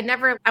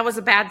I was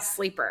a bad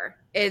sleeper,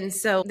 and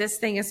so this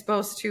thing is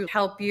supposed to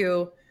help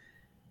you.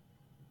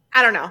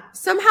 I don't know.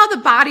 Somehow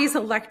the body's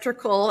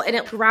electrical and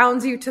it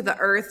grounds you to the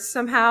earth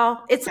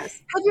somehow. Yes.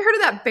 Have you heard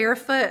of that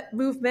barefoot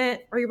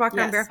movement where you walk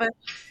around Yes. barefoot?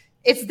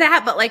 It's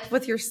that, but like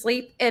with your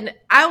sleep. And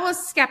I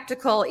was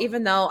skeptical,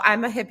 even though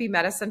I'm a hippie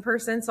medicine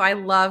person. So I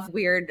love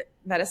weird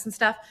medicine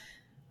stuff.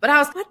 But I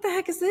was, what the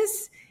heck is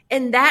this?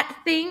 And that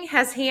thing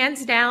has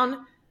hands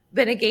down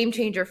been a game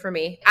changer for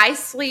me. I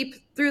sleep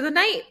through the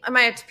night. I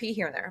might have to pee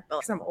here and there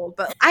because I'm old,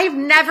 but I've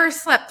never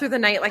slept through the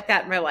night like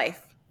that in my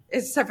life,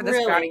 except for this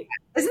Really? grounding mat.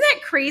 Isn't that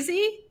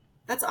crazy?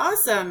 That's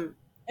awesome.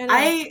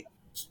 I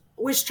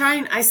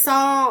I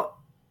saw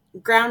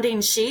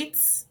grounding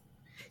sheets.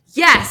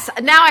 Yes.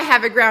 Now I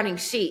have a grounding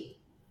sheet.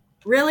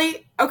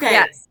 Really? Okay.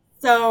 Yes.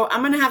 So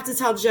I'm going to have to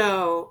tell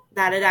Joe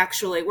that it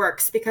actually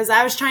works because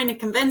I was trying to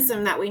convince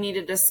him that we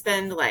needed to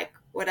spend like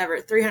whatever,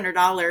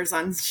 $300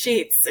 on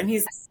sheets. And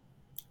he's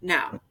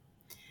no.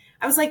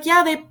 I was like,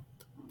 yeah, they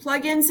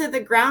plug into the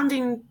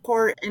grounding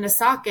port in a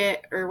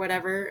socket or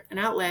whatever, an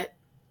outlet.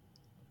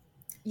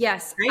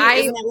 Yes. Right?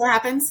 Isn't that what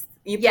happens?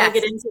 You plug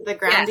it into the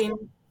grounding. Yes.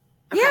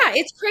 Okay. Yeah,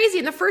 it's crazy.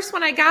 And the first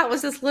one I got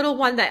was this little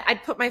one that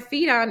I'd put my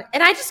feet on,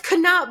 and I just could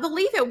not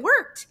believe it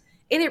worked.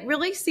 And it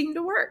really seemed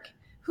to work.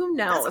 Who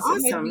knows? That's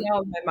awesome. It might be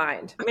out of my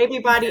mind. Maybe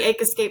Body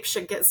Ache Escape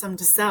should get some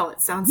to sell.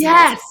 It sounds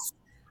Yes.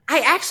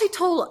 amazing. I actually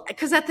told,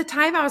 because at the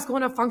time I was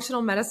going to a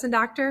functional medicine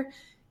doctor,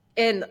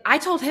 and I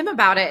told him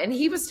about it, and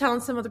he was telling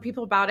some other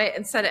people about it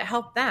and said it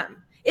helped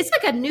them. It's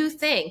like a new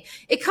thing.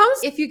 It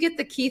comes, if you get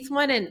the Keith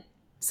one, and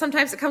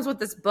sometimes it comes with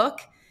this book,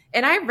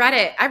 and I read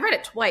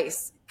it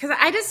twice,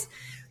 because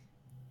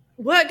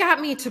what got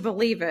me to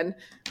believe in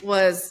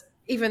was,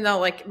 even though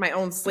like my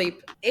own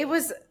sleep, it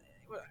was,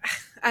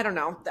 I don't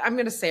know, I'm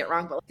going to say it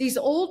wrong, but these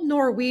old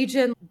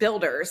Norwegian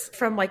builders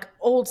from like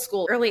old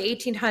school, early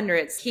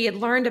 1800s, he had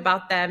learned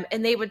about them,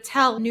 and they would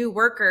tell new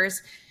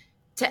workers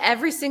to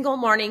every single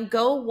morning,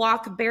 go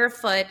walk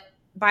barefoot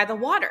by the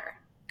water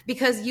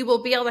because you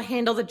will be able to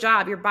handle the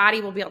job. Your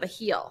body will be able to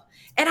heal.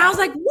 And I was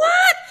like,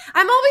 what?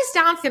 I'm always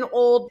down for an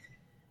old,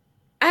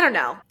 I don't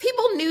know.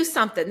 People knew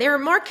something. They were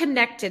more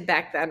connected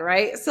back then,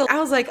 right? So I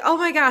was like, oh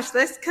my gosh,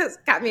 this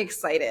got me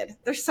excited.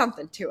 There's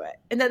something to it.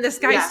 And then this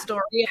guy's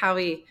story, how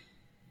I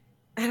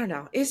don't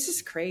know. It's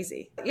just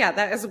crazy. Yeah,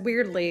 that is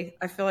weirdly,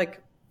 I feel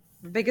like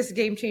the biggest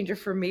game changer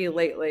for me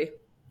lately.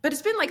 But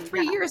it's been like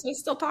 3 years and I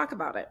still talk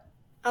about it.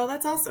 Oh,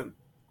 that's awesome.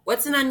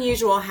 What's an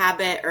unusual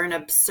habit or an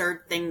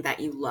absurd thing that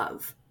you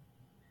love?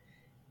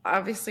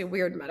 Obviously,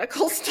 weird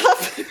medical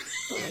stuff.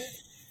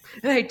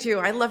 I do.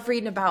 I love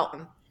reading about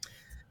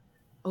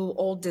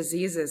old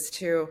diseases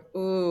too.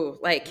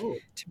 Like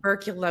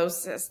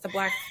tuberculosis, the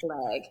Black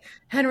Plague,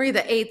 Henry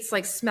VIII's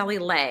like smelly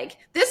leg.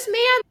 This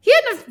man, he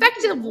had an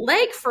infected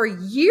leg for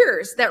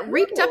years that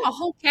reeked up a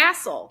whole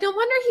castle. No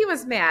wonder he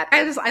was mad.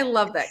 I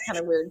love that kind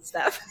of weird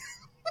stuff.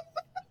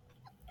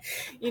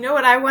 You know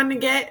what I want to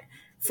get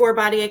for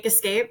Body Ache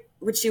Escape,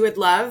 which you would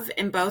love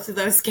in both of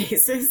those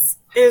cases,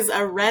 is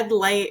a red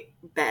light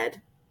bed.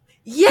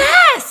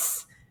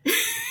 Yes!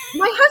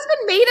 My husband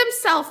made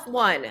himself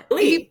one.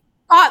 Really? He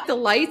bought the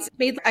lights,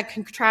 made a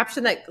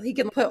contraption that he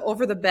can put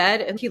over the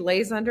bed and he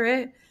lays under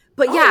it.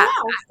 But it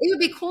would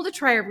be cool to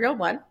try a real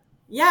one.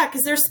 Yeah,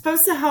 because they're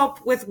supposed to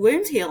help with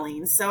wound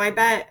healing. So I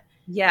bet.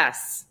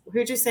 Yes.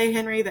 Who'd you say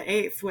Henry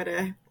VIII would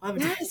have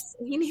loved it? Yes,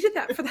 he needed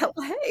that for that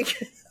leg.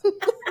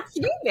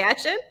 Can you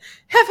imagine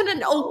having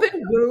an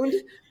open wound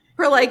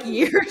for like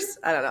years?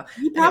 I don't know.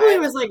 He probably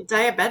was like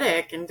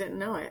diabetic and didn't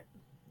know it.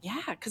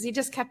 Yeah, because he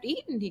just kept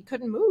eating. He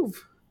couldn't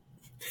move.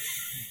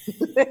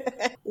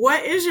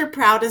 What is your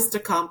proudest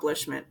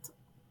accomplishment?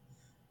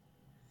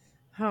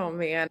 Oh,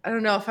 man. I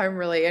don't know if I'm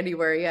really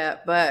anywhere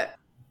yet, but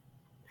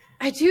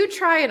I do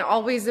try and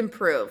always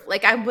improve.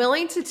 Like I'm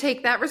willing to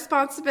take that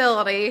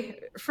responsibility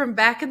from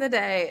back in the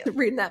day,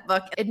 reading that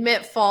book,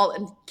 admit fault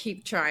and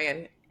keep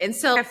trying. And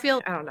so I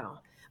feel, I don't know,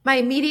 my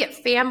immediate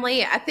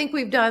family, I think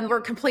we're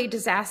a complete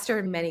disaster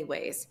in many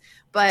ways,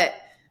 but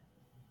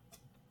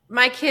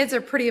my kids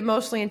are pretty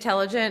emotionally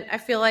intelligent. I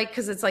feel like,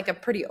 cause it's like a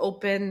pretty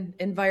open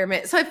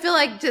environment. So I feel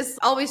like just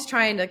always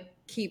trying to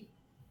keep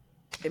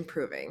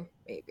improving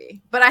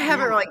maybe, but I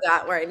haven't really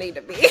got where I need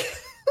to be.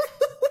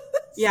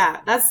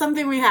 Yeah, that's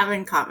something we have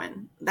in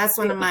common. That's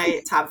one of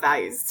my top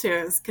values too,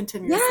 is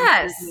continuous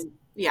improvement.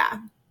 Yeah.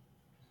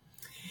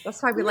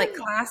 That's why we like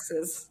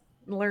classes,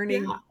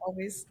 learning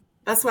always.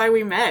 That's why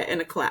we met in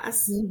a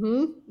class.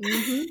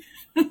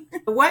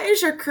 What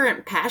is your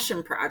current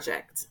passion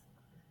project?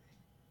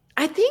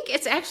 I think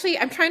it's actually,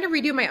 I'm trying to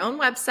redo my own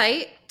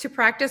website to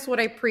practice what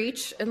I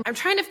preach. And I'm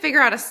trying to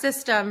figure out a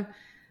system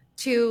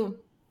to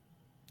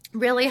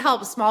really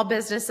help small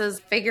businesses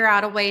figure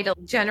out a way to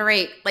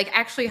generate like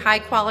actually high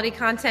quality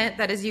content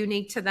that is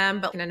unique to them,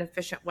 but in an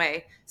efficient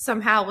way.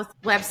 Somehow with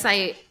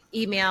website,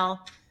 email,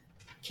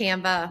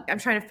 Canva. I'm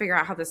trying to figure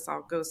out how this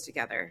all goes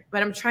together,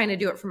 but I'm trying to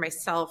do it for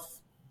myself.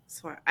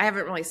 So I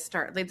haven't really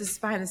started. Like this is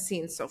behind the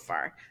scenes so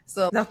far.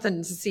 So nothing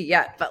to see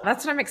yet, but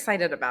that's what I'm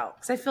excited about.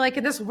 Because I feel like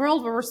in this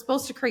world where we're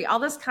supposed to create all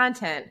this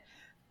content,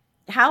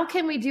 how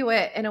can we do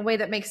it in a way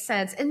that makes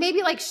sense? And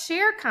maybe like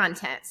share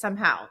content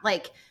somehow,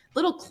 like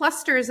little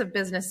clusters of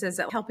businesses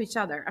that help each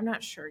other. I'm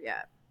not sure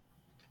yet.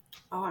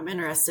 Oh, I'm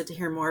interested to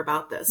hear more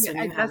about this.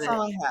 Yeah, that's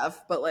all I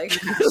have. But like,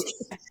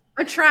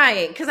 I'm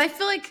trying because I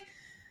feel like,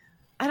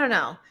 I don't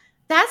know,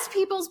 that's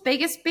people's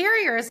biggest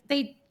barriers.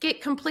 They get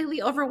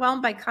completely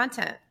overwhelmed by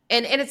content.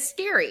 And it's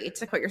scary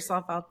to put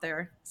yourself out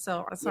there.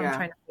 So that's what I'm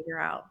trying to figure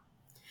out.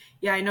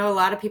 Yeah, I know a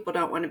lot of people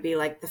don't want to be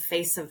like the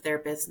face of their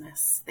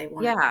business. They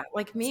want to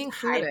like me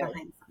included. hide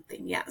behind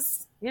something.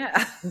 Yes.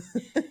 Yeah.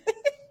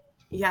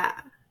 Yeah.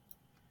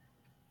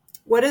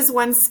 What is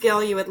one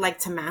skill you would like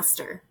to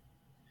master?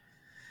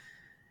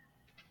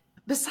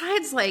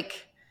 Besides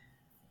like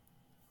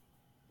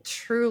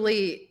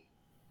truly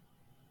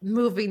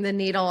moving the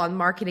needle on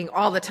marketing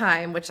all the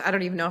time, which I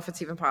don't even know if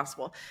it's even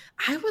possible.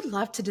 I would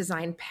love to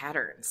design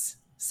patterns.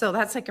 So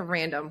that's like a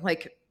random,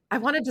 like I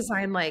want to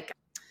design like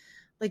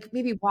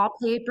maybe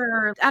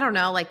wallpaper, I don't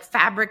know, like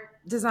fabric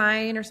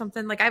design or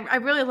something. Like I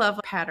really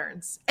love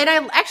patterns. And I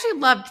actually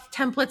love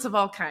templates of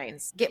all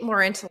kinds. Get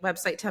more into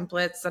website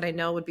templates that I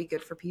know would be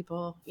good for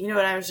people. You know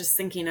what I was just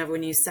thinking of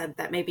when you said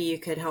that maybe you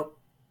could help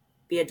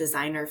be a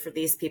designer for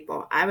these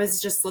people. I was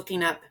just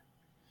looking up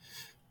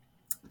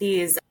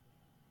these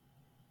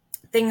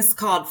things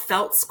called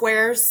felt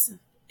squares.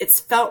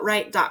 It's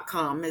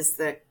feltright.com is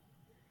the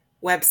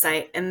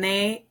website. And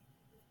they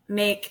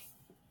make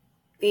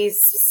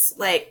these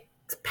like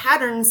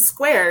pattern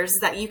squares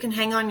that you can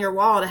hang on your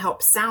wall to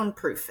help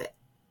soundproof it.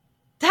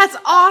 That's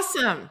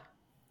awesome.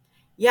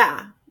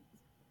 Yeah.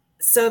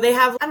 So they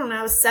have,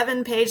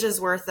 7 pages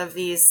worth of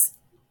these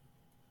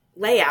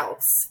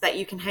layouts that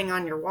you can hang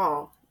on your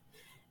wall.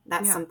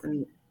 That's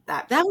something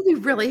that would be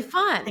really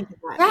fun. Think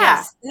about.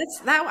 Yes.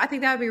 I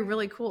think that would be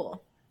really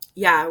cool.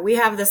 Yeah, we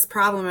have this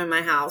problem in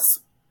my house.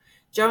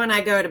 Joe and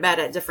I go to bed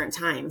at different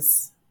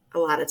times, a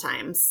lot of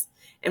times.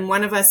 And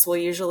one of us will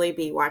usually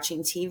be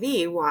watching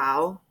TV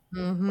while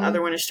the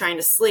other one is trying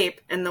to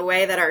sleep. And the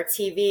way that our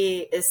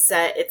TV is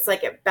set, it's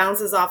like it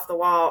bounces off the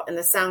wall and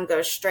the sound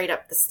goes straight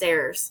up the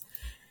stairs.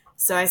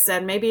 So I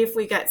said, maybe if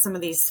we got some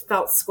of these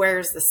felt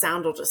squares, the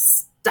sound will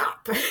just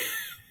stop.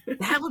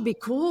 That would be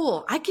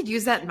cool. I could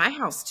use that in my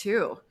house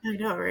too. I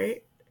know,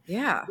 right?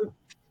 Yeah.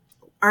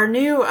 Our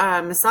new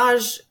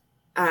massage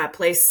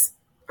place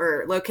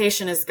or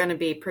location is going to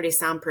be pretty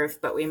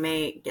soundproof, but we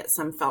may get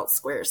some felt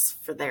squares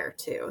for there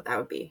too. That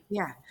would be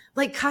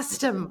like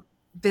custom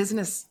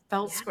business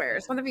felt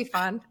squares. Wouldn't that be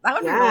fun? That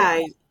would be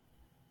really fun.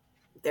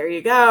 There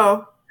you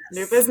go.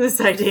 New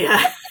business idea.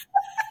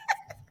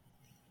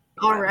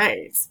 All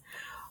right.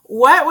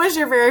 What was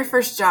your very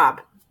first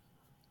job?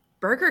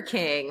 Burger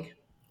King.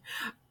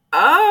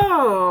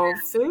 Oh,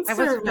 food I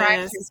service. was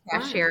drive-thru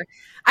cashier.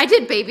 I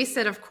did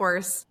babysit, of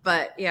course,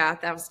 but yeah,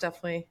 that was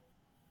definitely.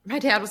 My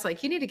dad was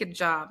like, "You need to get a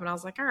job," and I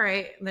was like, "All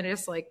right." And then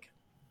just like,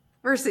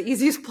 where's the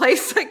easiest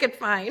place I could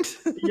find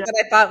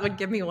that I thought would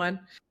give me one?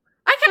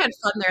 I kind of had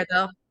fun there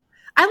though.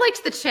 I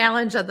liked the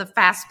challenge of the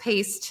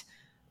fast-paced,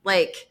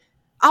 like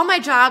all my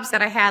jobs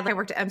that I had. I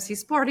worked at MC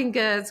Sporting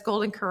Goods,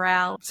 Golden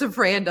Corral, some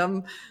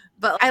random,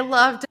 but I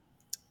loved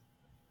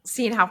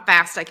seeing how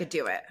fast I could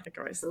do it. Like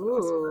always.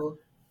 Ooh.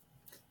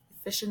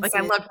 Efficiency. Like I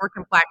loved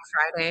working Black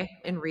Friday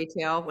in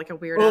retail, like a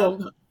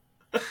weirdo.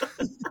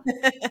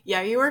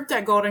 Yeah, you worked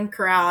at Golden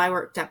Corral. I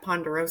worked at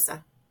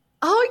Ponderosa.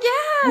 Oh,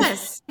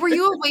 yes. Were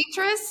you a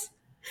waitress?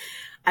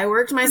 I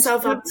worked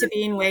myself up to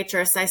being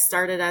waitress. I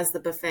started as the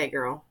buffet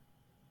girl.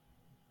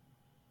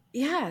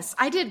 Yes,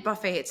 I did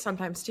buffet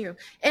sometimes too.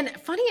 And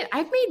funny,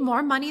 I've made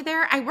more money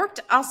there. I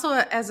worked also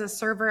as a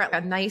server at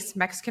a nice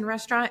Mexican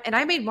restaurant, and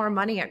I made more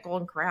money at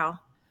Golden Corral.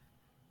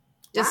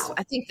 Just,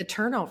 I think the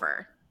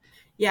turnover.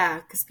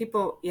 Yeah, because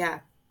people,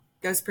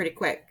 goes pretty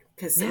quick.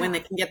 because when they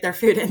can get their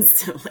food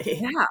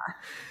instantly. Yeah.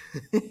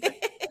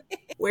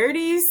 Where do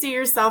you see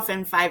yourself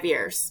in 5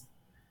 years?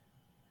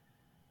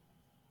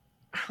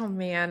 Oh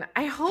man,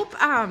 I hope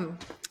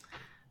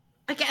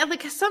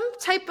like some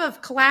type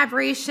of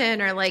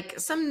collaboration or like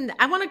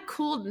I want a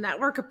cool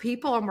network of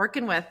people I'm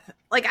working with.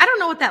 Like I don't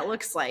know what that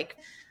looks like.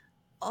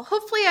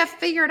 Hopefully I've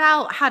figured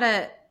out how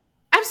to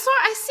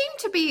I seem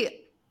to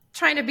be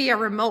trying to be a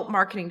remote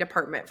marketing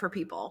department for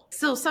people.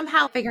 So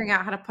somehow figuring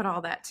out how to put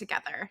all that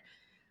together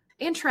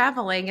and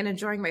traveling and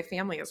enjoying my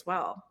family as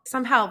well.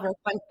 Somehow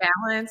work-life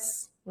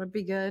balance would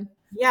be good.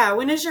 Yeah,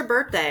 when is your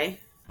birthday?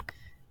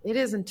 It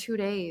is in 2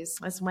 days.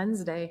 It's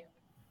Wednesday.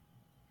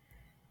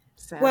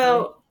 Sadly.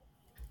 Well,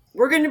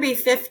 we're going to be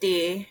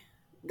 50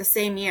 the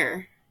same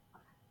year.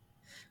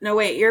 No,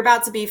 wait, you're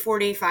about to be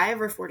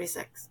 45 or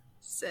 46?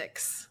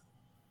 6.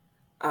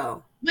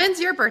 Oh.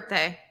 When's your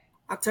birthday?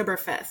 October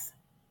 5th.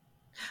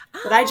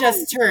 But I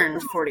just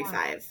turned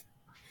 45.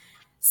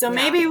 So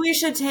maybe we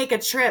should take a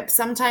trip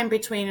sometime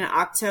between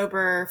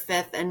October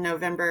 5th and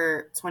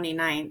November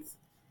 29th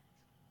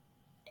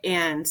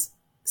and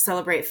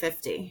celebrate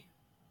 50.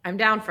 I'm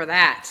down for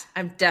that.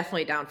 I'm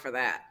definitely down for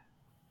that.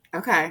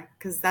 Okay,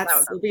 because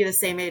we'll be the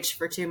same age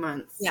for 2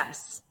 months.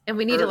 Yes. And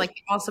we need to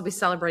also be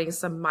celebrating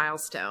some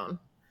milestone.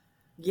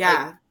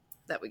 Yeah.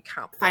 That we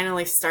count.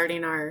 Finally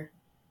starting our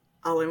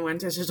all-in-one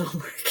digital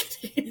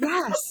marketing.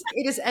 Yes.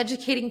 It is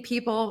educating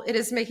people. It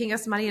is making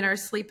us money in our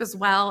sleep as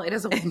well. It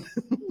is a win.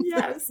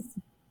 Yes.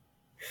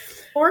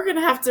 We're going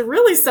to have to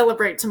really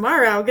celebrate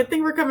tomorrow. Good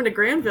thing we're coming to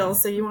Granville,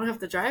 so you won't have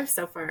to drive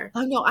so far.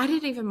 Oh, no, I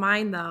didn't even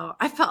mind, though.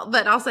 I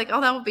was like,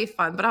 oh, that would be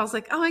fun. But I was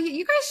like, oh,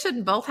 you guys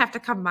shouldn't both have to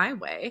come my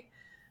way.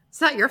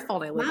 It's not your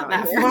fault I live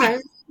out here. Far.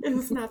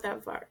 It's not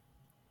that far.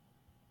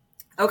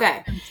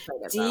 Okay.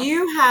 Do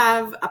you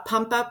have a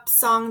pump-up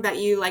song that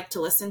you like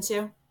to listen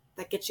to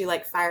that gets you,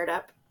 like, fired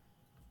up?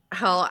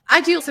 Oh,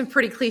 I do some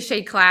pretty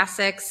cliched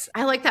classics.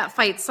 I like that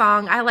fight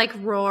song. I like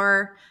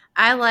Roar.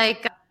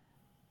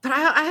 But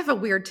I have a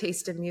weird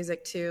taste in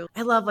music, too.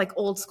 I love, like,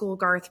 old school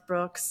Garth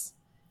Brooks.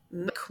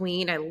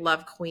 Queen. I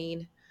love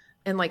Queen.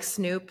 And, like,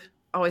 Snoop.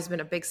 Always been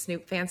a big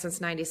Snoop fan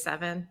since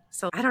 97.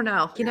 So, I don't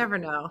know. You never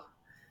know.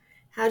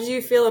 How do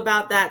you feel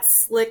about that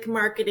slick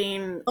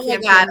marketing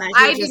campaign? God,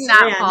 I did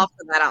not fall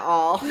for that at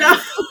all. No.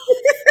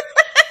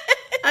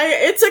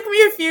 It took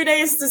me a few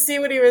days to see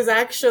what he was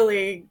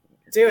actually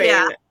doing.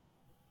 Yeah.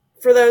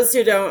 For those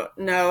who don't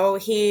know,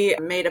 he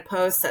made a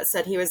post that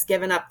said he was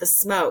giving up the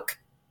smoke.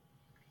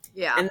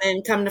 Yeah. And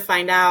then come to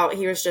find out,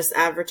 he was just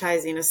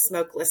advertising a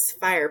smokeless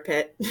fire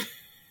pit.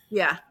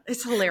 Yeah,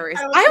 it's hilarious.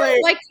 I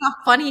like how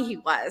funny he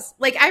was.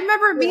 Like, I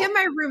remember me and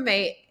my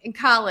roommate in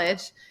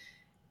college,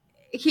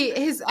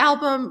 his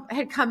album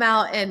had come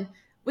out and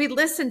we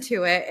listened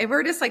to it and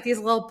we're just like these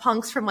little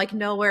punks from like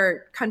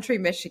nowhere country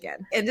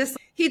Michigan, and just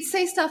he'd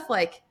say stuff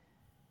like,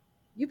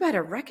 you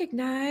better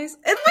recognize,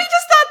 and we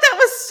just thought that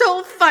was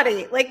so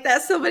funny, like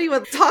that somebody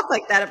would talk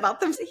like that about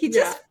them. He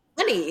just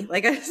funny,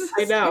 like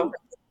I know.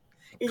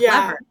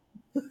 Yeah.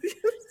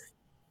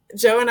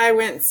 Joe and I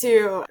went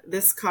to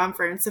this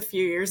conference a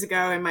few years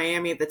ago in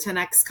Miami, the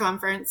 10X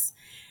conference,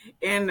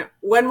 and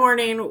one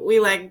morning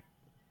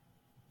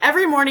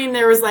every morning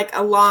there was like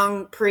a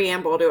long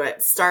preamble to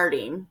it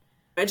starting.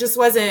 It just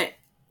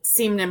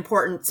seemed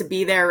important to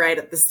be there right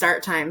at the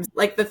start time.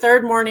 Like the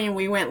third morning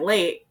we went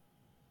late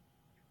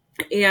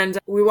and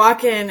we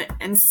walk in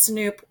and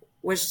Snoop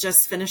was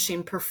just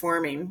finishing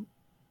performing.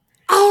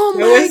 Oh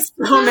my God. He was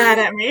so mad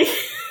at me.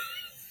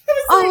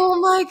 Oh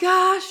my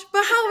gosh.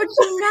 But how would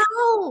you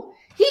know?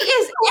 He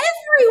is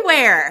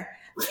everywhere.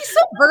 He's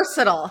so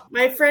versatile.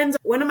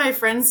 One of my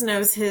friends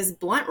knows his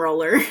blunt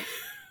roller.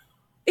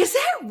 Is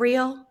that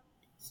real?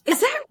 Is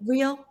that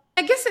real?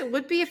 I guess it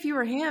would be if you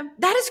were him.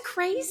 That is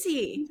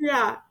crazy.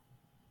 Yeah.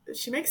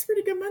 She makes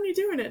pretty good money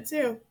doing it,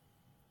 too.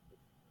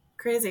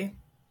 Crazy.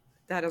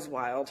 That is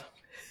wild.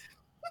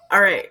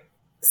 All right.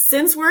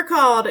 Since we're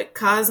called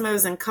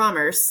Cosmos and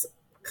Commerce,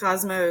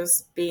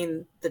 Cosmos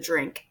being the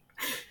drink,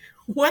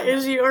 what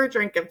is your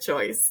drink of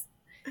choice?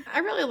 I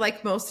really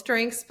like most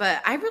drinks,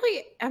 but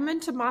I'm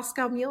into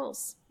Moscow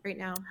mules right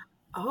now.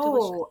 Oh,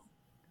 delicious.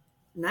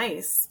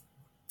 Nice.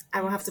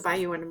 I will have to buy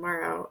you one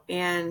tomorrow.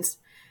 And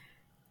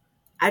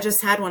I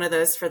just had one of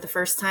those for the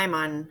first time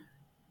on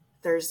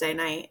Thursday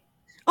night.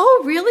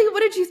 Oh, really? What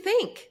did you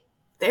think?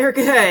 They're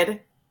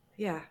good.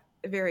 Yeah,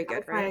 very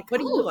good, right? What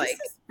do you like? This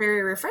is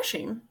very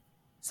refreshing.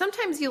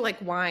 Sometimes you like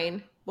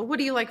wine. Well, what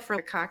do you like for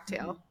a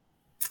cocktail?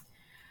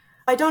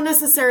 I don't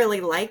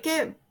necessarily like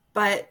it,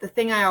 but the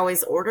thing I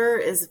always order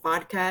is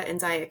vodka and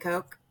Diet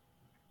Coke.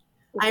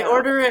 Okay. I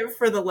order it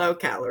for the low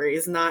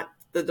calories, not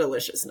the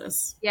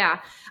deliciousness. Yeah.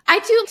 I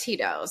do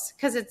Tito's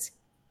because it's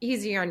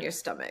easier on your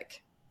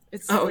stomach.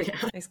 It's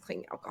nice,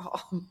 clean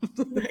alcohol.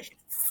 Nice.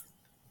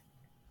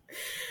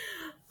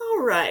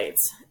 All right.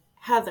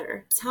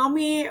 Heather, tell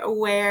me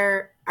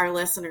where our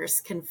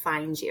listeners can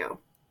find you.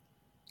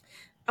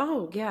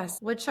 Oh, yes.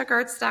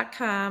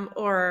 Woodchuckarts.com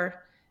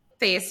or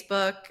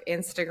Facebook,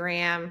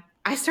 Instagram.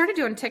 I started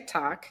doing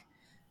TikTok.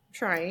 I'm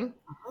trying.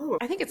 Oh.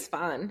 I think it's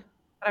fun.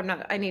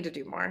 But I need to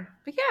do more.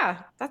 But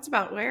yeah, that's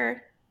about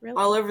where really.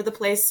 All over the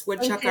place,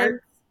 Woodchuck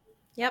art.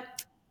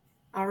 Yep.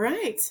 All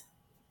right.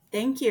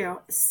 Thank you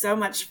so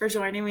much for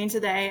joining me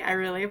today. I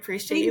really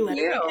appreciate you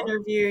letting me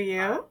interview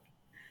you.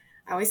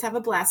 I always have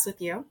a blast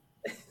with you.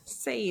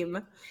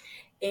 Same.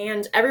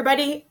 And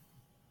everybody,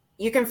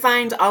 you can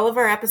find all of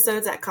our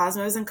episodes at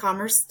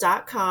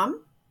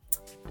cosmosandcommerce.com.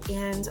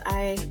 And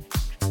I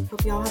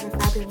hope you all have a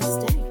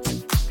fabulous day.